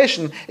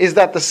translation is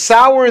that the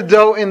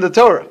sourdough in the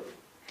Torah.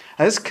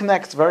 And this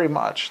connects very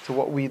much to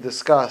what we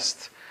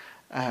discussed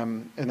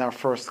in our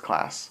first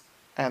class.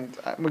 And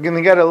we're going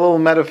to get a little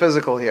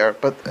metaphysical here,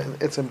 but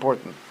it's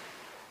important.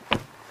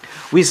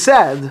 We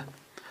said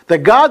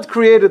that God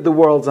created the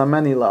worlds on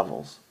many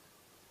levels.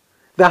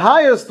 The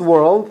highest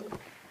world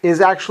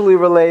is actually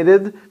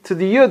related to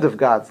the Yud of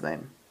God's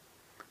name.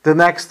 The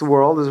next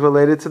world is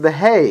related to the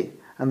Hey,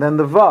 and then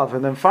the Vav,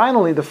 and then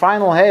finally the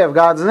final Hey of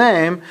God's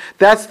name.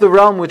 That's the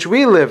realm which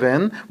we live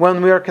in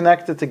when we are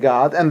connected to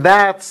God, and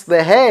that's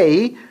the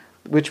Hey,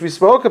 which we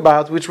spoke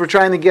about, which we're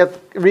trying to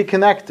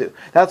reconnect to.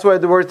 That's why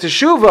the word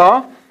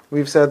Teshuvah,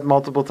 we've said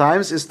multiple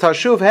times, is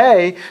Tashuv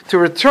Hey, to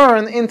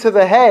return into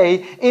the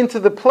Hey, into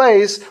the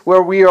place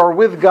where we are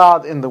with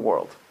God in the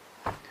world.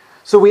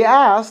 So we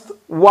asked,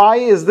 why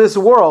is this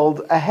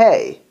world a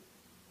Hey?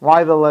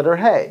 Why the letter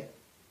Hey?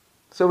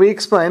 So we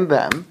explained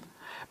then,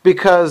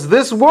 because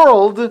this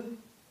world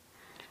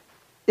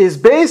is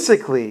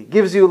basically,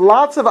 gives you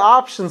lots of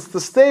options to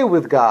stay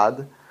with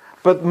God,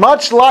 but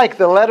much like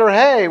the letter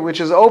Hey, which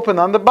is open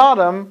on the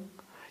bottom,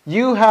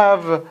 you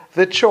have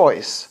the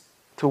choice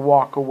to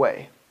walk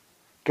away.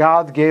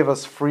 God gave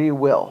us free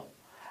will.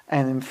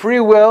 And in free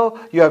will,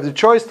 you have the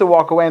choice to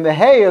walk away. And the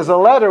Hey is a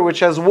letter which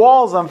has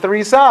walls on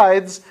three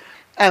sides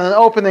and an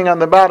opening on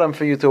the bottom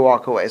for you to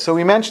walk away. So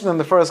we mentioned in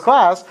the first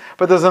class,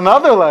 but there's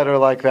another letter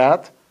like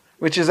that,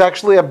 which is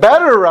actually a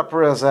better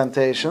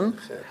representation,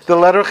 the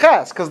letter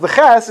Ches, because the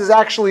Ches is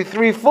actually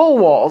three full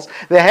walls.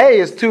 The Hey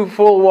is two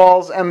full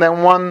walls and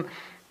then one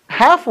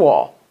half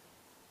wall.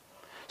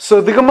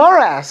 So the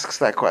Gemara asks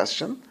that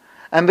question,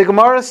 and the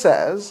Gemara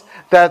says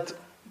that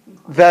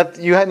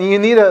you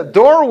need a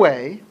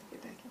doorway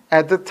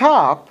at the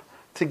top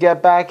to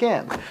get back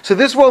in. So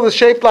this world is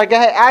shaped like a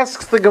Hey.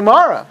 Asks the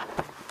Gemara,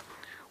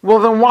 well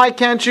then why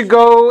can't you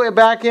go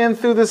back in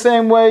through the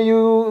same way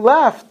you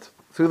left?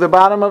 Through the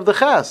bottom of the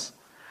Ches.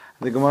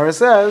 The Gemara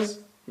says,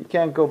 you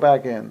can't go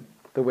back in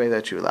the way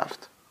that you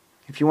left.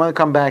 If you want to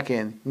come back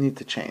in, you need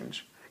to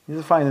change. You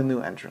need to find a new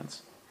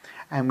entrance.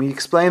 And we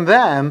explained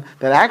then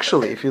that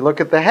actually, if you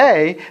look at the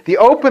Hey, the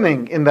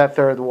opening in that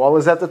third wall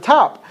is at the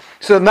top.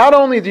 So not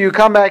only do you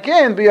come back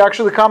in, but you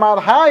actually come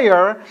out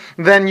higher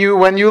than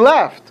when you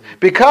left.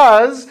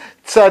 Because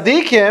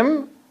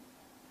tzaddikim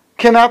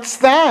cannot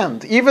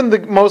stand. Even the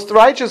most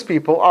righteous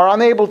people are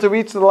unable to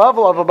reach the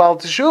level of a Baal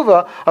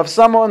Teshuvah, of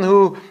someone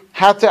who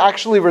had to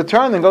actually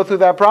return and go through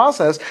that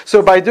process.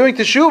 So by doing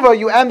Teshuvah,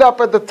 you end up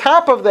at the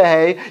top of the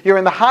Hey. You're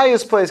in the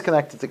highest place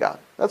connected to God.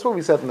 That's what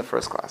we said in the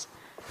first class.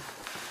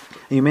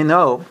 You may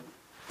know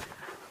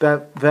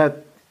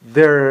that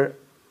there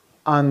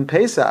on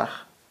Pesach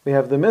we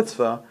have the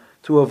mitzvah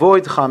to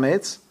avoid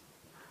chametz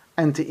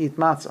and to eat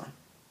matzah.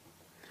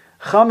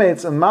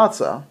 Chametz and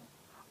matzah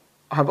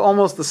have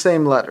almost the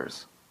same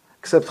letters,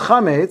 except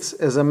chametz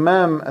is a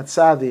mem, a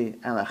tzadi,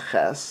 and a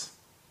ches,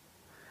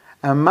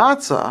 and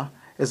matzah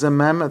is a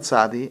mem, a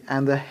tzadi,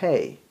 and a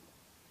hey.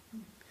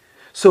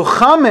 So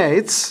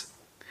chametz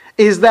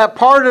is that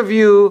part of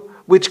you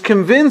which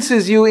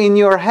convinces you in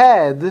your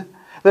head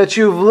that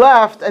you've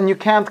left and you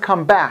can't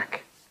come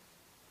back.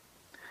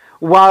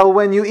 while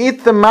when you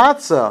eat the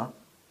matzah,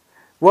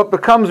 what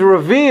becomes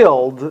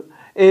revealed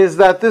is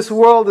that this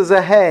world is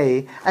a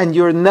hay, and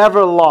you're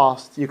never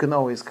lost. You can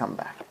always come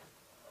back.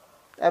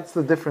 That's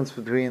the difference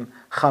between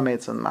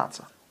chametz and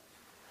matzah.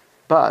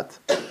 But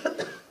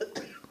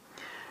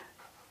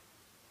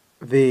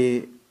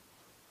the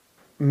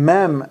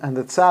mem and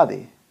the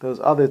tzadi, those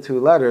other two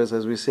letters,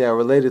 as we say, are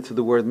related to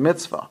the word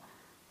mitzvah,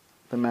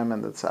 the mem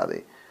and the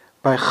tzadi.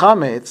 By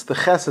chametz, the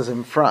ches is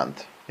in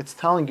front. It's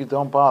telling you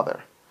don't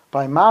bother.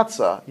 By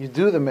matzah, you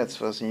do the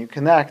mitzvahs and you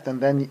connect, and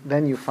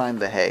then you find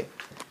the hay.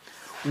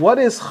 What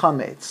is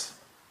chametz?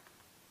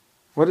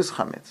 What is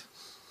chametz?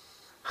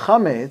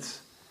 Chametz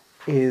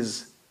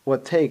is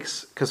what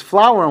takes, because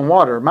flour and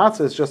water,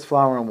 matzah is just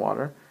flour and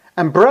water,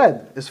 and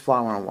bread is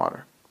flour and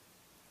water.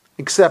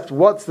 Except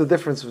what's the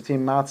difference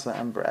between matzah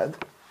and bread?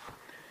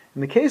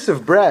 In the case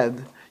of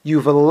bread,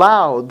 you've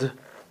allowed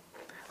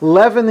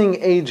leavening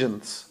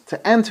agents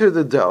to enter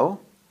the dough,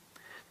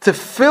 to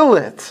fill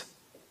it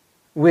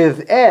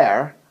with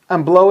air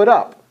and blow it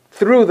up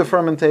through the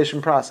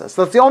fermentation process.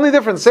 That's the only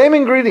difference, same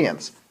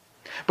ingredients.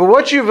 But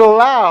what you've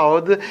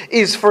allowed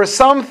is for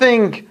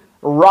something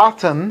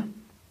rotten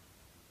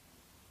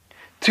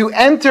to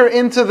enter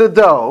into the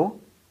dough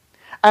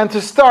and to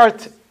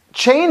start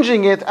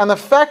changing it and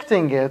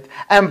affecting it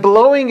and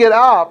blowing it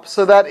up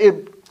so that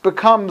it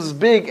becomes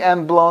big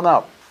and blown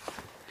up.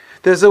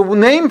 There's a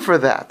name for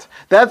that.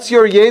 That's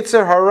your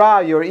Yetzer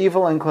Hara, your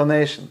evil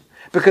inclination.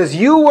 Because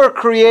you were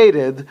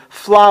created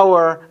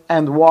flour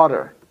and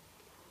water.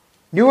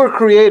 You were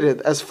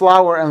created as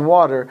flour and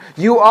water.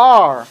 You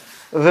are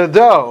the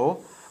dough,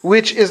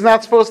 which is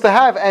not supposed to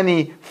have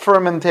any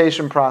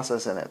fermentation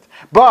process in it.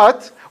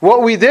 But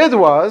what we did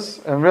was,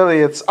 and really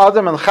it's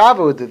Adam and Chava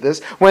who did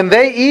this, when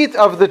they eat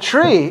of the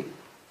tree,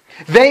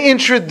 they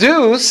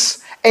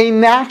introduce a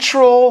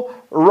natural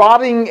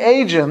rotting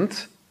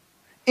agent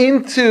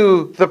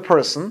into the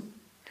person,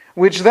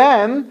 which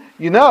then,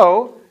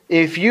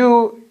 if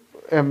you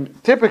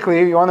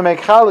typically, you want to make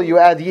challah, you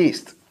add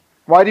yeast.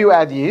 Why do you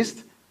add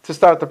yeast? To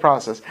start the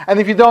process. And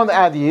if you don't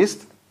add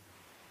yeast,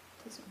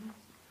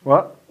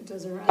 what? It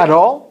doesn't run. At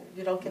all?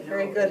 You don't get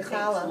very good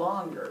challah.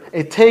 Longer.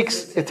 It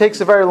takes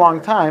a very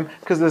long time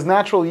because there's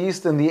natural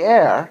yeast in the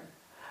air,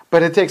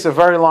 but it takes a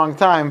very long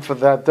time for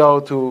that dough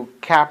to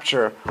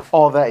capture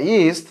all that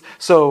yeast.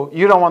 So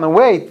you don't want to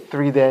wait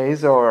 3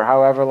 days or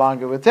however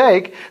long it would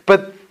take.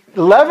 But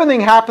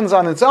leavening happens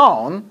on its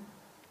own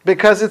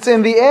because it's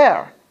in the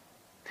air.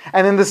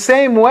 And in the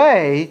same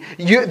way,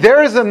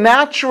 there is a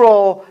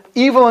natural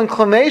evil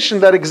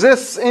inclination that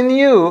exists in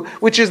you,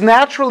 which is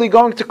naturally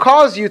going to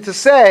cause you to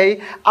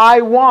say,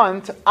 I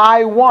want,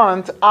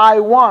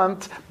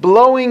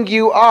 blowing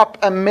you up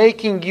and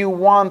making you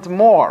want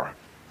more.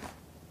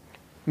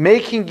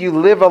 Making you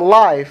live a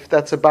life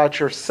that's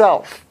about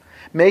yourself.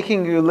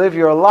 Making you live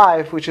your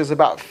life which is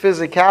about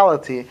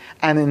physicality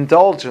and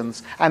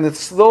indulgence, and it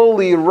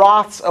slowly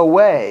rots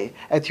away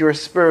at your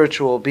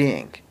spiritual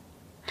being.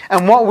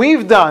 And what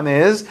we've done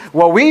is,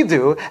 what we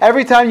do,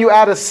 every time you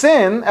add a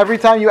sin,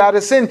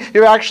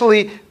 you're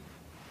actually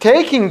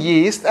taking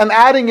yeast and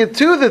adding it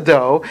to the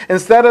dough.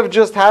 Instead of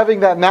just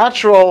having that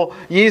natural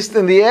yeast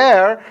in the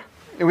air,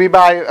 we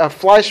buy a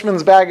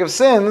Fleischmann's bag of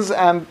sins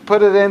and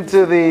put it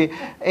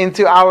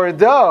into our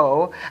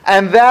dough.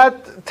 And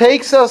that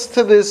takes us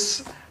to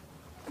this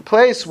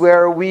place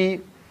where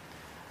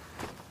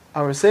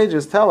our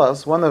sages tell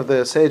us, one of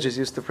the sages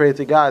used to pray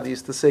to God, he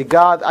used to say,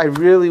 God, I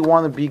really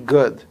want to be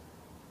good.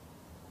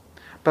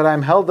 But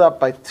I'm held up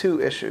by 2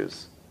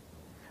 issues.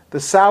 The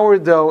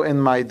sourdough in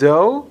my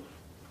dough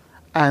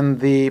and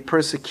the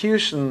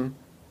persecution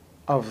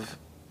of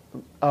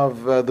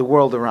the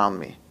world around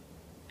me.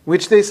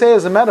 Which they say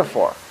is a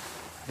metaphor.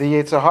 The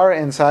Yetzer Hara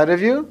inside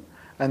of you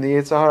and the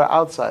Yetzer Hara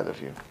outside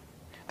of you.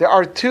 There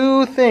are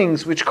 2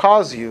 things which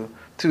cause you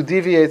to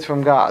deviate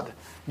from God.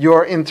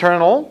 Your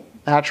internal,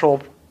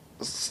 natural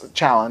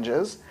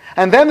challenges,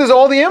 and then there's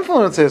all the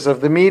influences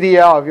of the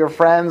media, of your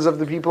friends, of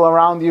the people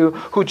around you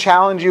who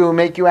challenge you, who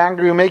make you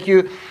angry, who make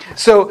you...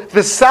 So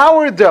the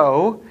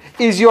sourdough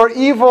is your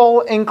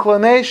evil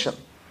inclination.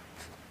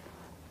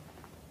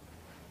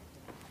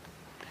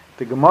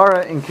 The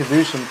Gemara in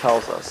Kedushin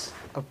tells us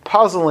a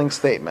puzzling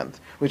statement,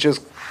 which is,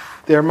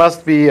 there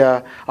must be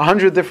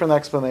 100 different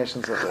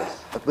explanations of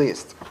this, at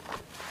least.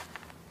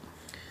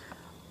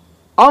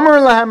 Amar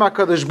lahem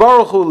HaKadosh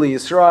Baruch Hu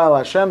Yisrael,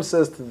 Hashem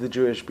says to the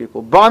Jewish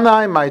people,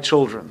 Banai, my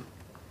children,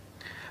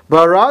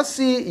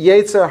 Barasi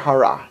Yetzer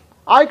Hara,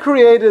 I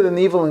created an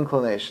evil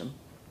inclination.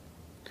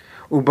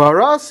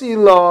 Ubarasi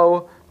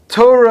lo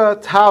Torah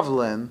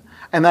Tavlin,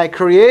 and I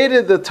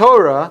created the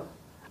Torah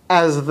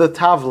as the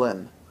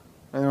Tavlin.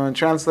 Anyone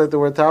translate the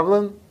word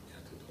Tavlin?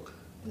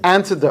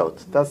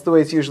 Antidote. That's the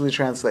way it's usually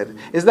translated.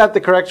 Is that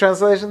the correct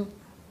translation?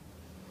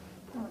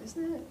 Oh,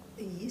 isn't it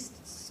a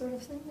yeast sort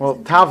of thing? Well,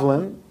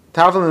 Tavlin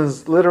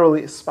is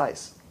literally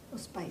spice. Oh,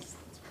 spice.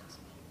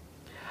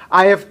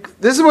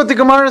 This is what the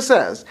Gemara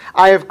says.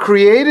 I have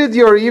created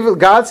your evil.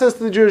 God says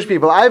to the Jewish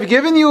people, I have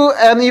given you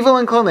an evil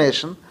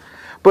inclination,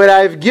 but I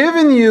have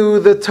given you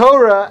the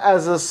Torah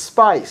as a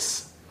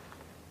spice.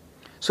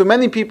 So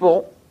many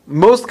people,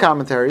 most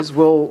commentaries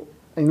will,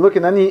 and look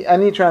at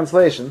any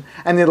translation,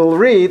 and it'll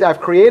read, I've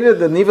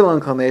created an evil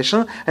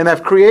inclination, and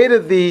I've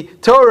created the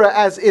Torah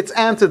as its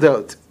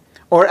antidote,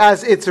 or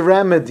as its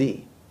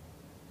remedy.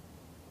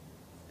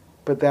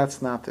 But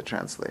that's not the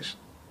translation.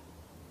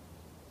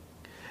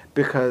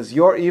 Because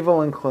your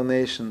evil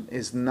inclination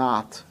is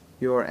not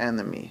your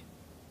enemy.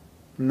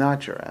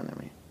 Not your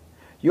enemy.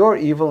 Your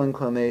evil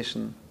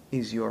inclination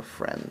is your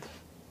friend.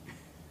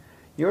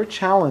 Your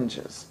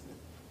challenges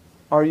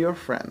are your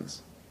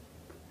friends.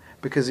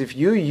 Because if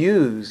you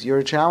use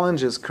your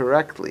challenges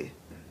correctly,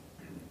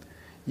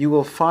 you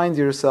will find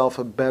yourself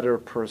a better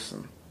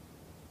person.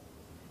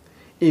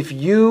 If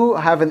you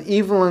have an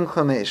evil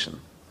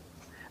inclination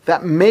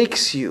that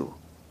makes you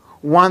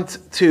want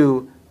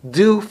to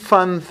do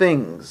fun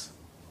things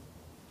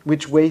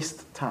which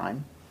waste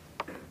time,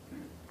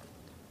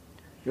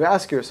 you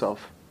ask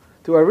yourself,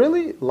 do I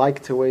really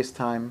like to waste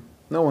time?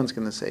 No one's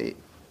going to say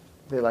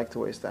they like to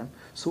waste time.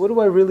 So what do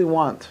I really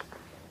want?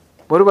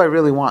 What do I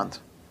really want?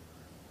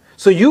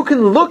 So you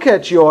can look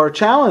at your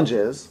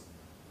challenges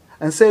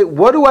and say,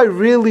 what do I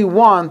really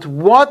want?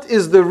 What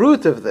is the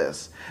root of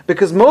this?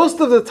 Because most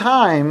of the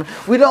time,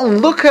 we don't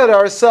look at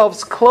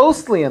ourselves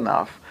closely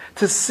enough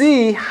to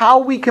see how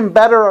we can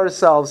better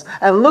ourselves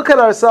and look at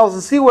ourselves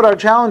and see what our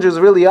challenges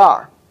really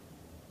are.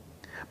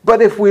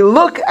 But if we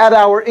look at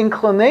our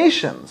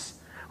inclinations,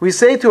 we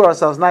say to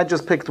ourselves, and I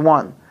just picked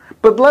one,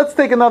 but let's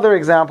take another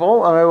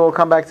example, and we'll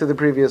come back to the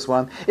previous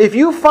one. If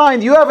you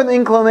find you have an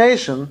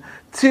inclination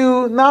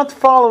to not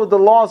follow the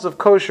laws of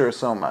kosher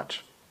so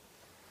much,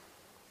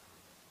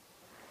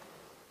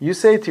 you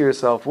say to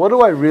yourself, what do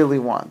I really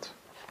want?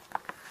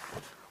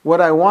 What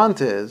I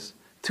want is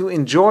to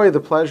enjoy the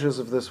pleasures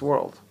of this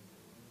world.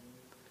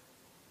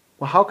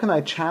 Well, how can I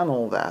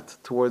channel that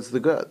towards the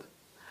good?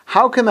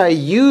 How can I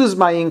use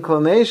my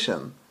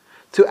inclination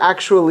to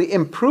actually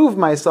improve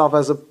myself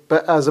as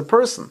a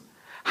person?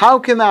 How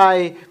can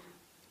I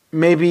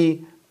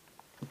maybe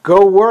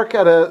go work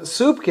at a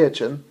soup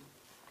kitchen,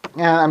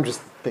 and I'm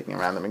just picking a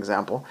random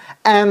example,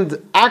 and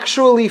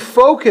actually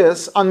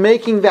focus on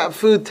making that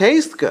food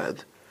taste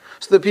good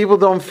so that people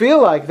don't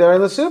feel like they're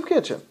in the soup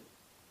kitchen?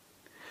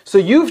 So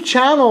you've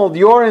channeled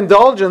your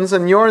indulgence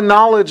and your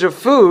knowledge of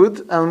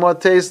food and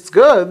what tastes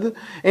good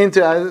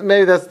into,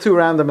 maybe that's too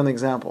random an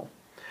example.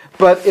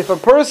 But if a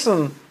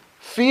person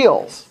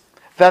feels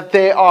that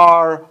they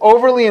are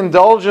overly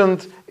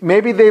indulgent,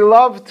 maybe they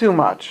love too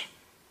much.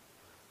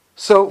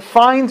 So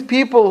find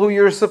people who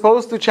you're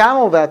supposed to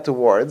channel that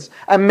towards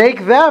and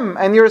make them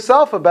and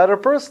yourself a better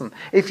person.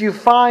 If you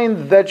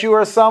find that you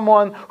are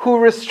someone who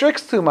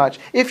restricts too much,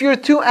 if you're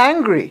too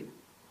angry,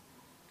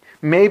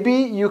 maybe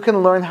you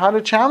can learn how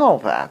to channel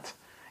that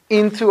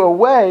into a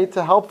way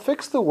to help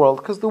fix the world,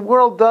 because the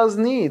world does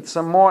need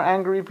some more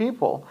angry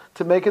people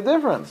to make a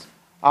difference.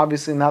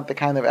 Obviously not the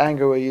kind of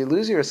anger where you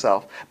lose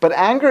yourself, but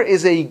anger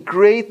is a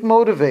great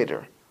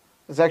motivator.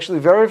 There's actually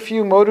very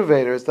few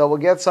motivators that will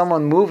get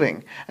someone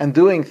moving and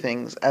doing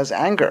things as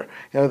anger.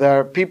 There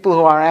are people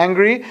who are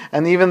angry,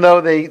 and even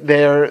though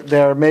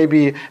they're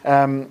maybe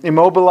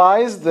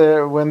immobilized,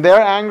 when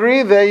they're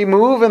angry, they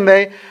move, and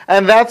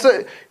that's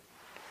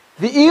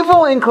the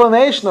evil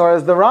inclination, or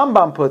as the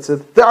Rambam puts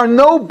it, there are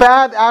no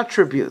bad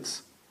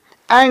attributes.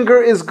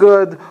 Anger is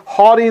good,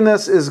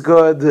 haughtiness is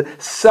good,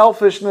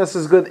 selfishness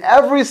is good.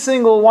 Every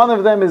single one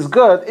of them is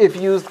good if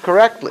used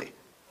correctly.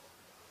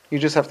 You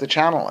just have to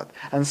channel it.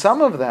 And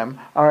some of them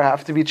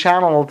have to be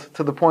channeled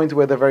to the point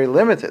where they're very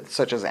limited,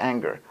 such as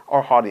anger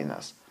or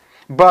haughtiness.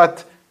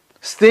 But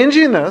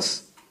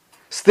stinginess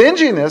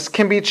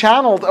can be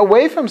channeled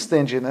away from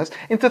stinginess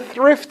into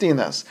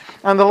thriftiness.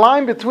 And the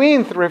line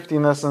between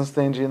thriftiness and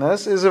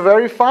stinginess is a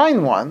very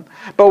fine one.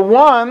 But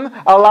one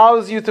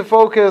allows you to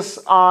focus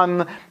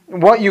on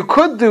what you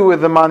could do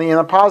with the money in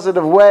a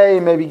positive way,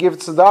 maybe give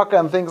tzedakah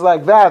and things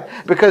like that,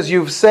 because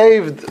you've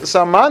saved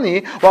some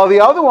money, while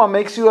the other one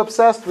makes you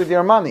obsessed with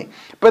your money.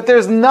 But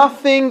there's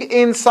nothing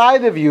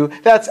inside of you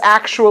that's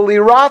actually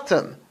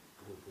rotten.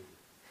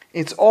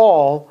 It's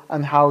all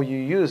on how you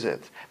use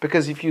it.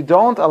 Because if you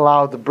don't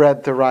allow the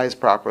bread to rise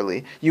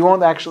properly, you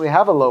won't actually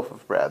have a loaf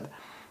of bread.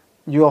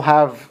 You'll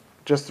have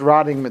just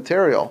rotting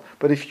material.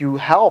 But if you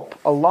help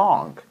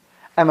along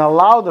and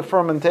allow the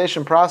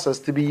fermentation process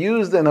to be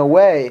used in a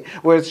way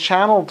where it's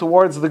channeled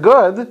towards the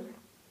good,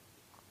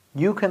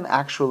 you can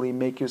actually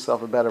make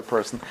yourself a better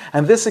person.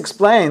 And this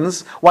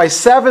explains why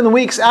 7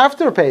 weeks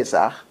after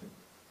Pesach,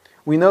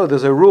 we know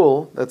there's a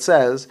rule that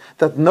says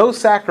that no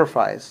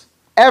sacrifice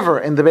ever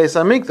in the Beis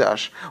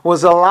HaMikdash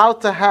was allowed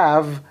to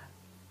have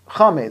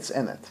chametz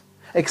in it,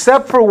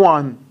 except for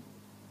one.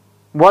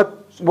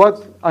 What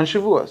on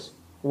Shavuos?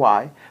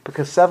 Why?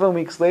 Because 7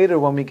 weeks later,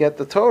 when we get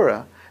the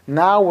Torah,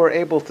 now we're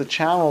able to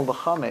channel the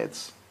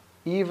chametz.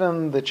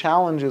 Even the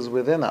challenges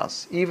within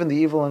us, even the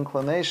evil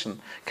inclination,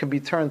 can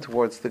be turned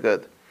towards the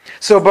good.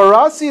 So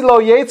barasi lo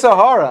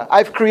yetzahara.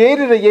 I've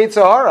created a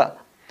yetzahara.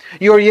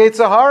 Your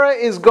yetzahara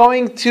is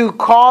going to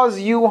cause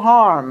you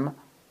harm.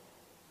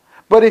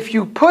 But if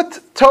you put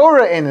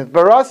Torah in it,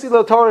 barasi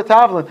lo Torah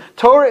tavlin,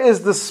 Torah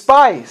is the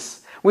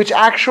spice which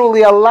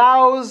actually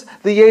allows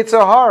the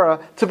Yetzer Hara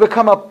to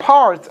become a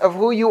part of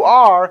who you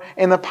are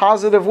in a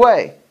positive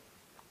way.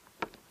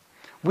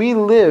 We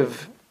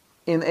live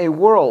in a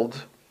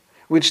world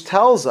which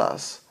tells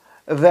us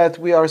that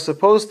we are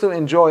supposed to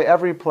enjoy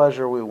every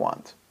pleasure we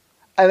want,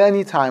 at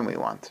any time we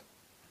want.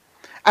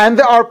 And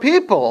there are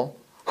people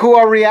who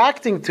are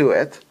reacting to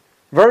it,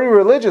 very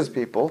religious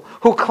people,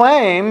 who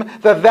claim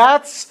that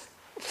that's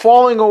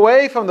falling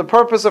away from the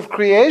purpose of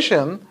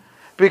creation,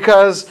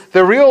 because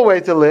the real way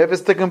to live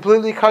is to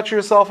completely cut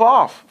yourself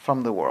off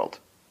from the world.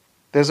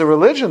 There's a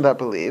religion that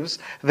believes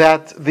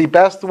that the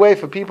best way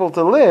for people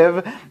to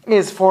live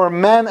is for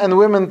men and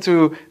women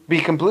to be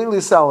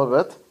completely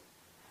celibate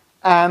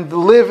and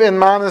live in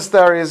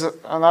monasteries.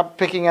 I'm not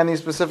picking any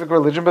specific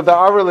religion, but there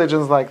are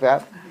religions like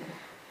that.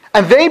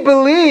 And they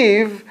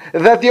believe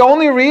that the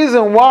only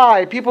reason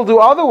why people do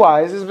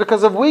otherwise is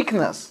because of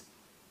weakness.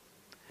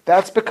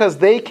 That's because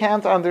they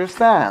can't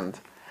understand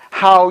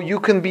how you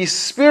can be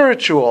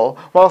spiritual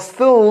while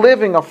still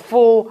living a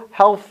full,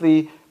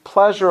 healthy,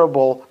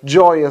 pleasurable,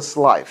 joyous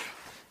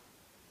life.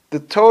 The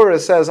Torah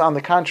says on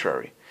the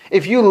contrary.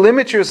 If you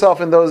limit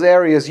yourself in those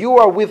areas, you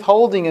are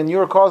withholding and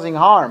you're causing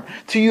harm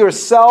to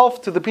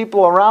yourself, to the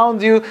people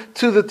around you,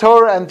 to the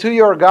Torah, and to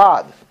your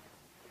God.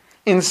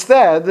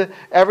 Instead,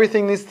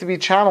 everything needs to be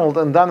channeled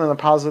and done in a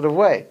positive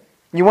way.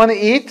 You want to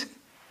eat?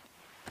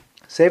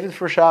 Save it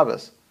for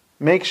Shabbos.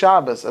 Make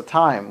Shabbos a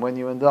time when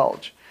you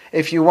indulge.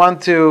 If you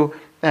want to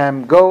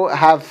go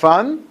have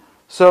fun,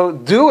 so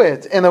do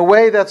it in a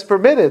way that's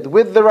permitted,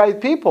 with the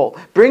right people.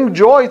 Bring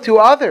joy to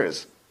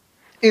others.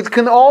 It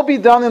can all be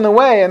done in a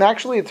way, and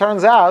actually it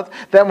turns out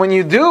that when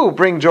you do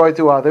bring joy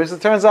to others,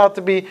 it turns out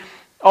to be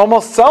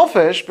almost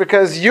selfish,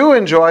 because you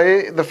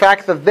enjoy the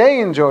fact that they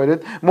enjoyed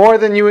it more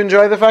than you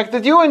enjoy the fact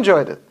that you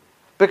enjoyed it.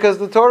 Because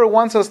the Torah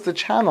wants us to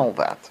channel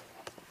that.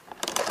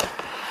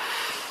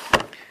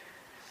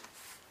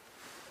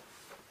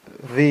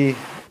 The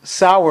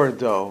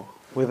sourdough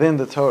within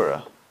the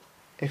Torah,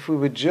 if we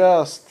would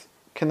just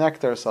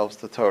connect ourselves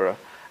to Torah,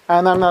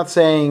 and I'm not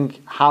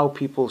saying how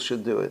people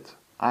should do it.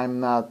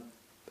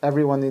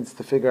 Everyone needs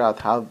to figure out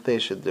how they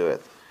should do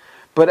it.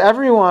 But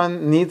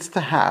everyone needs to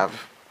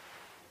have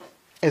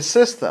a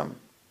system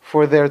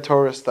for their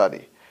Torah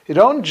study. You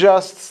don't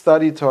just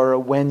study Torah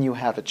when you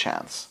have a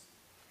chance.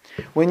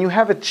 When you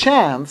have a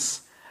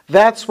chance,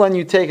 that's when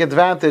you take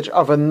advantage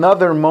of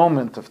another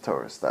moment of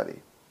Torah study.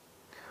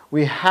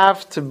 We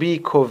have to be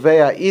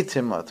kovea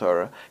itim la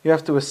Torah. You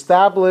have to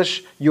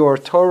establish your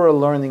Torah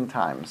learning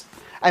times.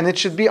 And it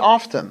should be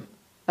often.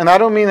 And I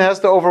don't mean it has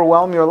to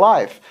overwhelm your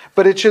life,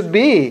 but it should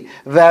be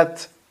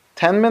that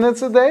 10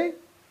 minutes a day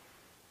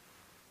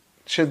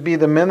should be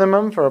the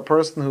minimum for a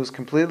person who's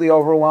completely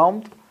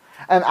overwhelmed.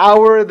 An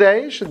hour a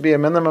day should be a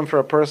minimum for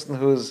a person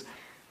who's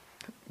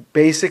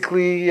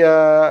basically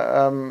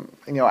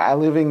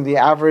living the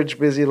average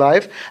busy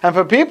life. And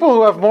for people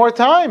who have more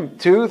time,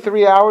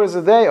 2-3 hours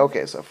a day.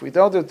 Okay, so if we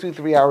don't do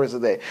 2-3 hours a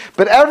day,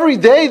 but every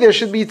day there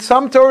should be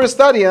some Torah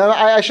study. And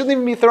I shouldn't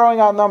even be throwing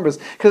out numbers,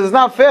 because it's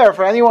not fair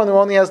for anyone who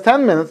only has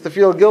 10 minutes to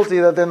feel guilty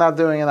that they're not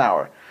doing an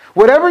hour.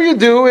 Whatever you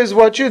do is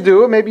what you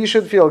do. Maybe you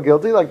should feel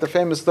guilty, like the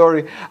famous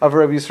story of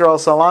Rabbi Yisrael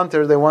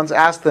Salanter. They once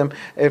asked him,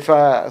 if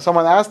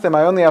someone asked him,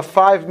 I only have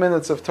 5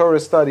 minutes of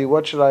Torah study,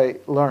 what should I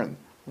learn?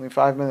 Only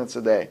 5 minutes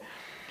a day.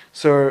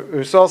 So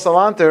Yisrael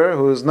Salanter,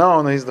 who is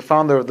known, he's the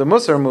founder of the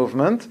Musar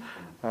movement,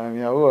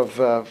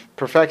 of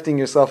perfecting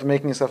yourself and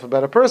making yourself a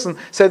better person,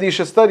 said you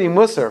should study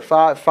Musar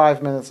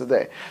 5 minutes a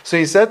day. So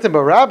he said to him,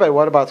 but Rabbi,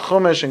 what about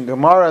Chumash and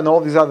Gemara and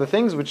all these other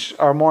things which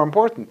are more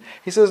important?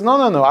 He says,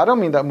 no, I don't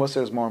mean that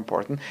Musar is more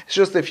important. It's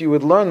just if you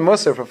would learn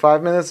Musar for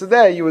 5 minutes a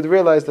day, you would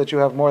realize that you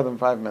have more than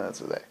 5 minutes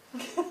a day.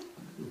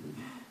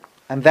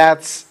 And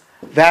that's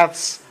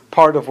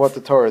part of what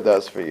the Torah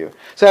does for you.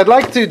 So I'd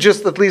like to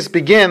just at least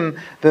begin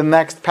the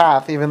next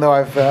path, even though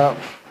I've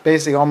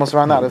basically almost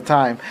run out of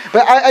time.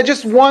 But I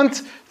just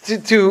want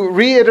to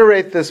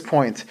reiterate this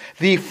point.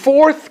 The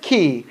fourth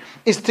key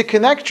is to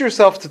connect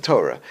yourself to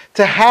Torah,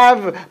 to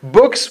have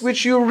books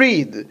which you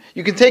read.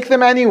 You can take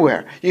them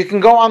anywhere. You can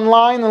go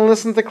online and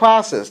listen to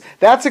classes.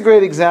 That's a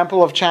great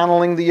example of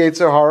channeling the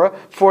Yetzer Hara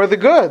for the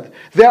good.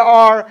 There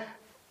are,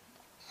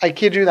 I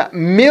kid you not,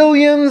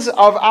 millions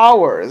of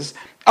hours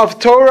of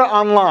Torah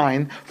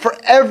online for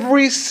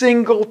every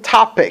single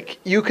topic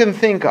you can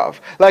think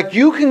of. Like,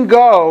 you can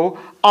go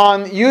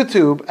on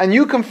YouTube and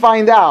you can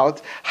find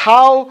out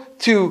how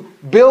to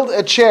build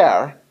a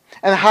chair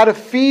and how to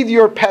feed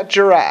your pet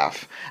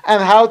giraffe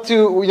and how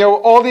to,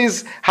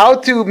 how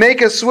to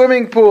make a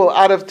swimming pool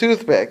out of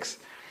toothpicks.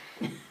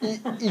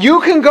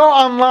 You can go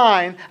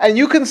online and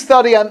you can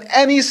study on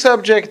any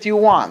subject you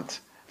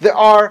want.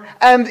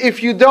 And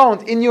if you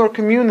don't, in your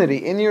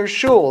community, in your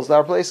shuls, there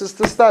are places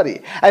to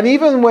study. And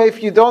even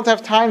if you don't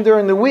have time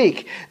during the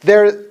week,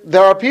 there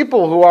are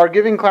people who are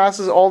giving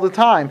classes all the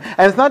time.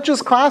 And it's not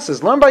just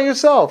classes. Learn by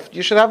yourself.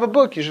 You should have a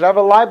book. You should have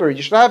a library.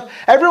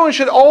 Everyone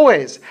should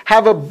always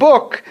have a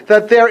book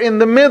that they're in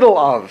the middle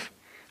of.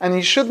 And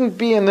you shouldn't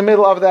be in the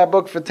middle of that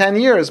book for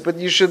 10 years, but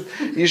you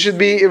should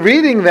be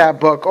reading that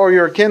book or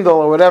your Kindle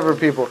or whatever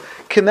people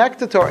connect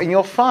to Torah, and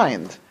you'll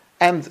find,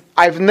 and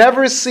I've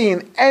never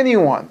seen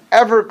anyone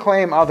ever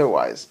claim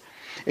otherwise.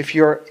 If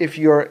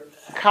you're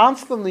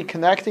constantly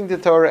connecting to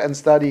Torah and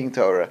studying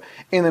Torah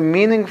in a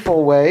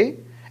meaningful way,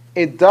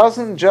 it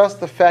doesn't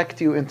just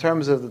affect you in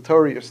terms of the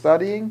Torah you're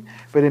studying,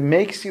 but it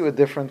makes you a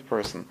different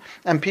person.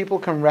 And people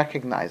can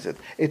recognize it.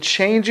 It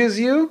changes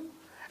you,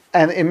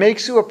 and it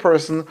makes you a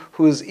person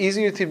who is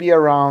easier to be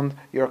around,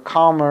 you're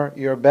calmer,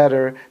 you're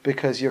better,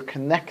 because you're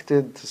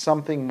connected to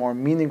something more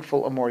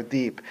meaningful and more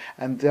deep.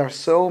 And there are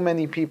so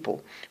many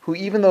people who,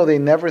 even though they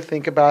never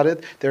think about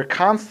it, they're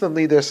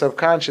constantly, their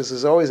subconscious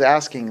is always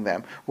asking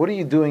them, what are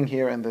you doing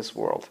here in this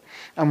world?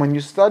 And when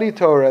you study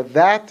Torah,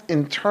 that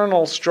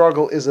internal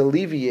struggle is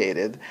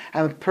alleviated,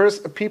 and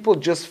people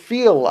just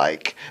feel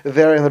like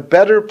they're in a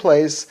better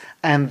place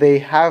and they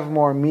have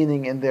more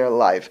meaning in their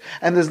life.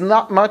 And there's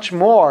not much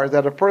more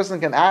that a person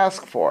can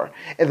ask for.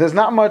 And there's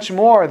not much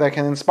more that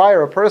can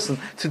inspire a person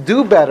to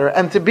do better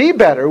and to be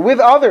better with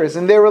others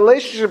in their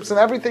relationships and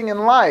everything in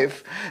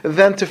life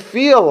than to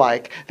feel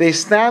like they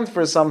stand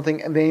for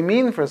something and they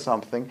mean for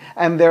something,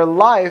 and their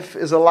life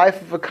is a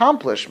life of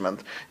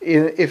accomplishment,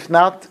 if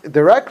not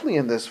directly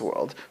in this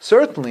world,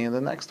 certainly in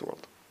the next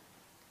world.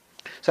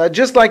 So I'd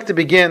just like to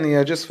begin,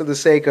 just for the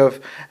sake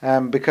of,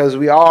 because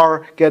we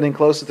are getting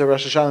closer to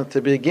Rosh Hashanah,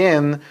 to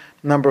begin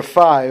number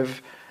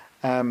 5.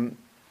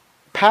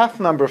 Path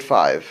number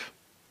 5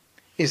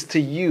 is to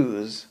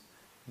use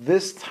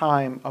this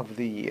time of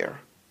the year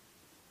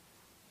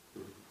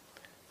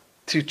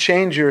to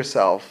change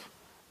yourself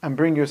and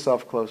bring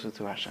yourself closer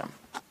to Hashem.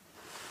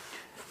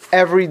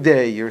 Every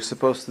day you're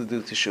supposed to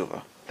do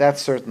teshuvah.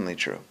 That's certainly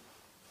true.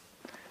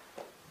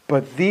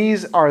 But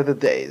these are the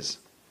days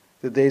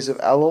of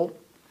Elul,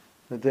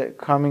 the day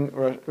coming,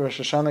 Rosh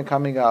Hashanah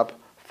coming up,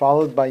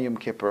 followed by Yom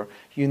Kippur.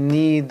 You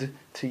need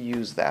to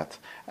use that.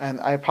 And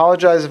I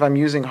apologize if I'm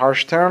using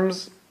harsh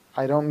terms.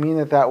 I don't mean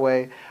it that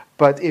way.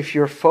 But if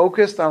you're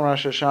focused on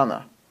Rosh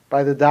Hashanah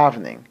by the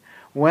davening,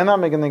 when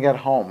am I going to get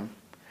home?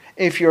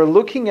 If you're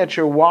looking at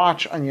your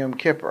watch on Yom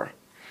Kippur,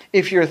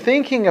 if you're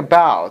thinking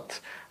about,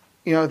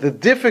 the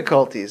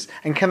difficulties,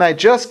 and can I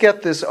just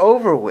get this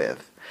over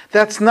with?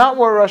 That's not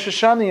what Rosh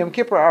Hashanah and Yom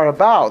Kippur are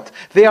about.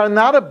 They are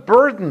not a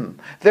burden.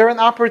 They're an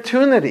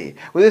opportunity.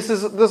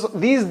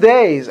 These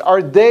days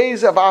are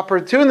days of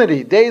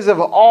opportunity, days of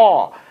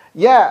awe.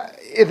 Yeah,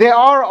 they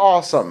are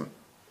awesome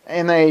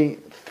in a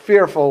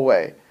fearful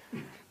way.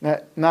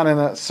 Not in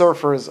a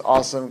surfer's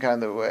awesome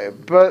kind of way.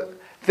 But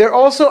they're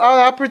also an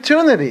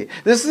opportunity.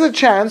 This is a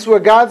chance where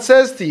God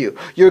says to you,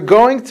 you're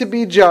going to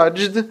be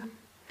judged,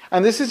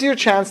 and this is your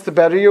chance to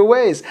better your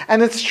ways.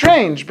 And it's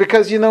strange,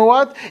 because you know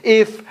what?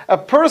 If a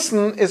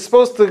person is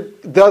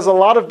does a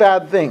lot of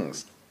bad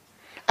things,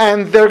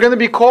 and they're going to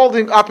be called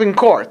up in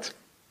court,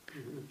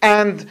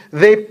 and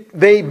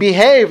they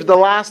behaved the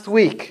last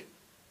week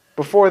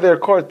before their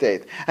court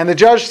date, and the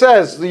judge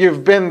says,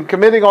 you've been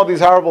committing all these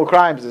horrible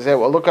crimes. They say,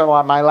 well, look at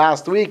my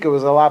last week, it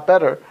was a lot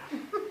better.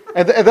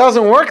 It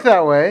doesn't work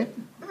that way.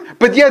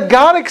 But yet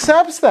God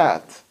accepts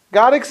that.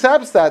 God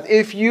accepts that.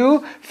 If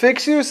you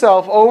fix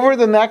yourself over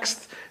the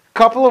next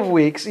couple of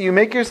weeks, you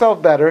make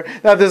yourself better.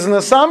 Now, there's an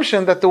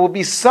assumption that there will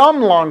be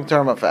some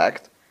long-term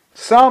effect.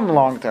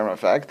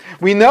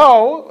 We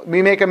know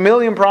we make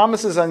 1,000,000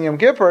 promises on Yom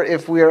Kippur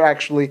if we are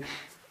actually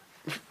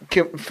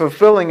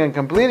fulfilling and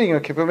completing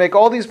Yom Kippur. We make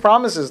all these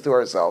promises to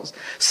ourselves.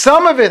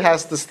 Some of it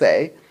has to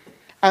stay.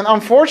 And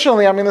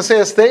unfortunately, I'm going to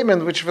say a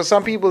statement which for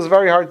some people is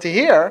very hard to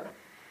hear.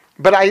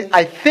 But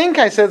I think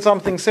I said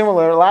something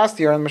similar last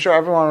year, and I'm sure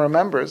everyone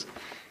remembers,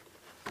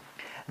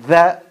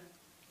 that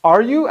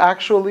are you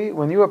actually,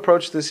 when you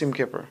approach this Yom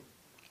Kippur,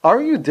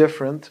 are you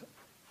different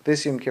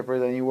this Yom Kippur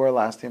than you were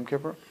last Yom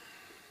Kippur?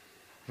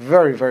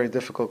 Very, very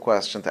difficult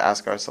question to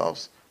ask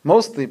ourselves.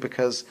 Mostly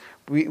because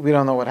we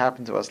don't know what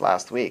happened to us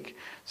last week.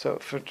 So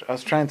I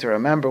was trying to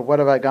remember, what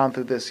have I gone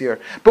through this year?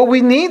 But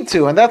we need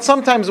to, and that's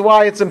sometimes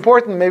why it's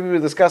important, maybe we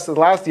discussed it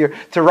last year,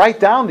 to write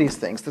down these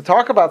things, to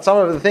talk about some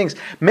of the things.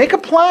 Make a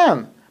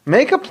plan.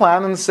 Make a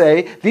plan and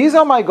say, these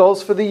are my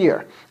goals for the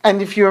year.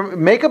 And if you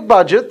make a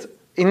budget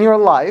in your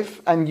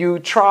life, and you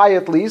try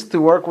at least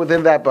to work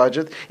within that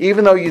budget,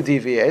 even though you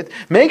deviate,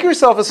 make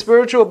yourself a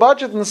spiritual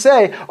budget and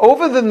say,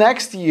 over the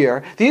next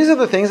year, these are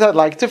the things I'd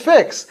like to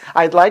fix.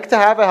 I'd like to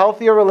have a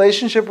healthier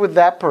relationship with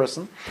that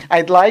person.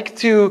 I'd like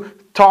to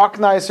talk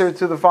nicer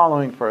to the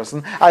following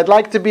person. I'd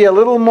like to be a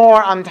little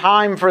more on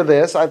time for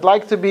this. I'd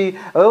like to be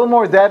a little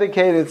more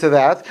dedicated to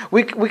that.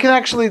 We can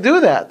actually do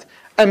that.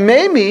 And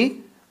maybe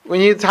when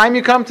you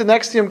come to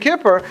next Yom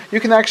Kippur, you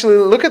can actually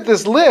look at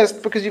this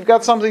list because you've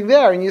got something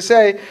there, and you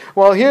say,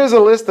 well, here's a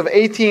list of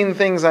 18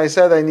 things I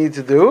said I need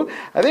to do.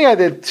 I think I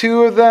did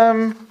 2 of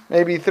them,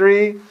 maybe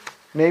 3,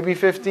 maybe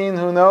 15,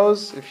 who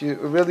knows? If you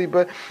really,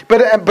 but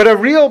a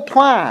real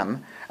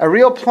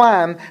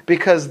plan,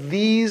 because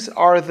these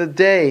are the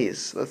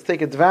days. Let's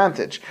take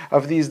advantage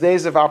of these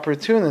days of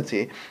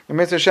opportunity. And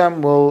Mr.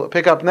 Hashem will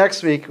pick up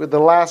next week with the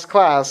last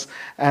class,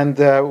 and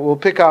we'll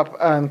pick up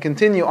and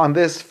continue on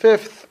this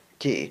 5th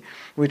key,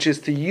 which is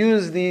to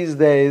use these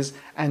days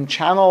and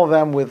channel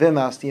them within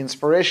us, the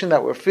inspiration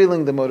that we're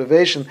feeling, the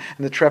motivation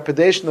and the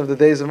trepidation of the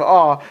days of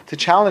awe, to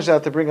challenge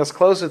that, to bring us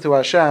closer to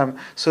Hashem,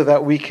 so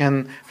that we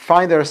can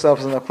find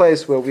ourselves in a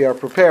place where we are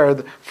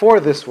prepared for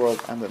this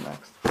world and the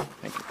next.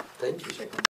 Thank you. Thank you.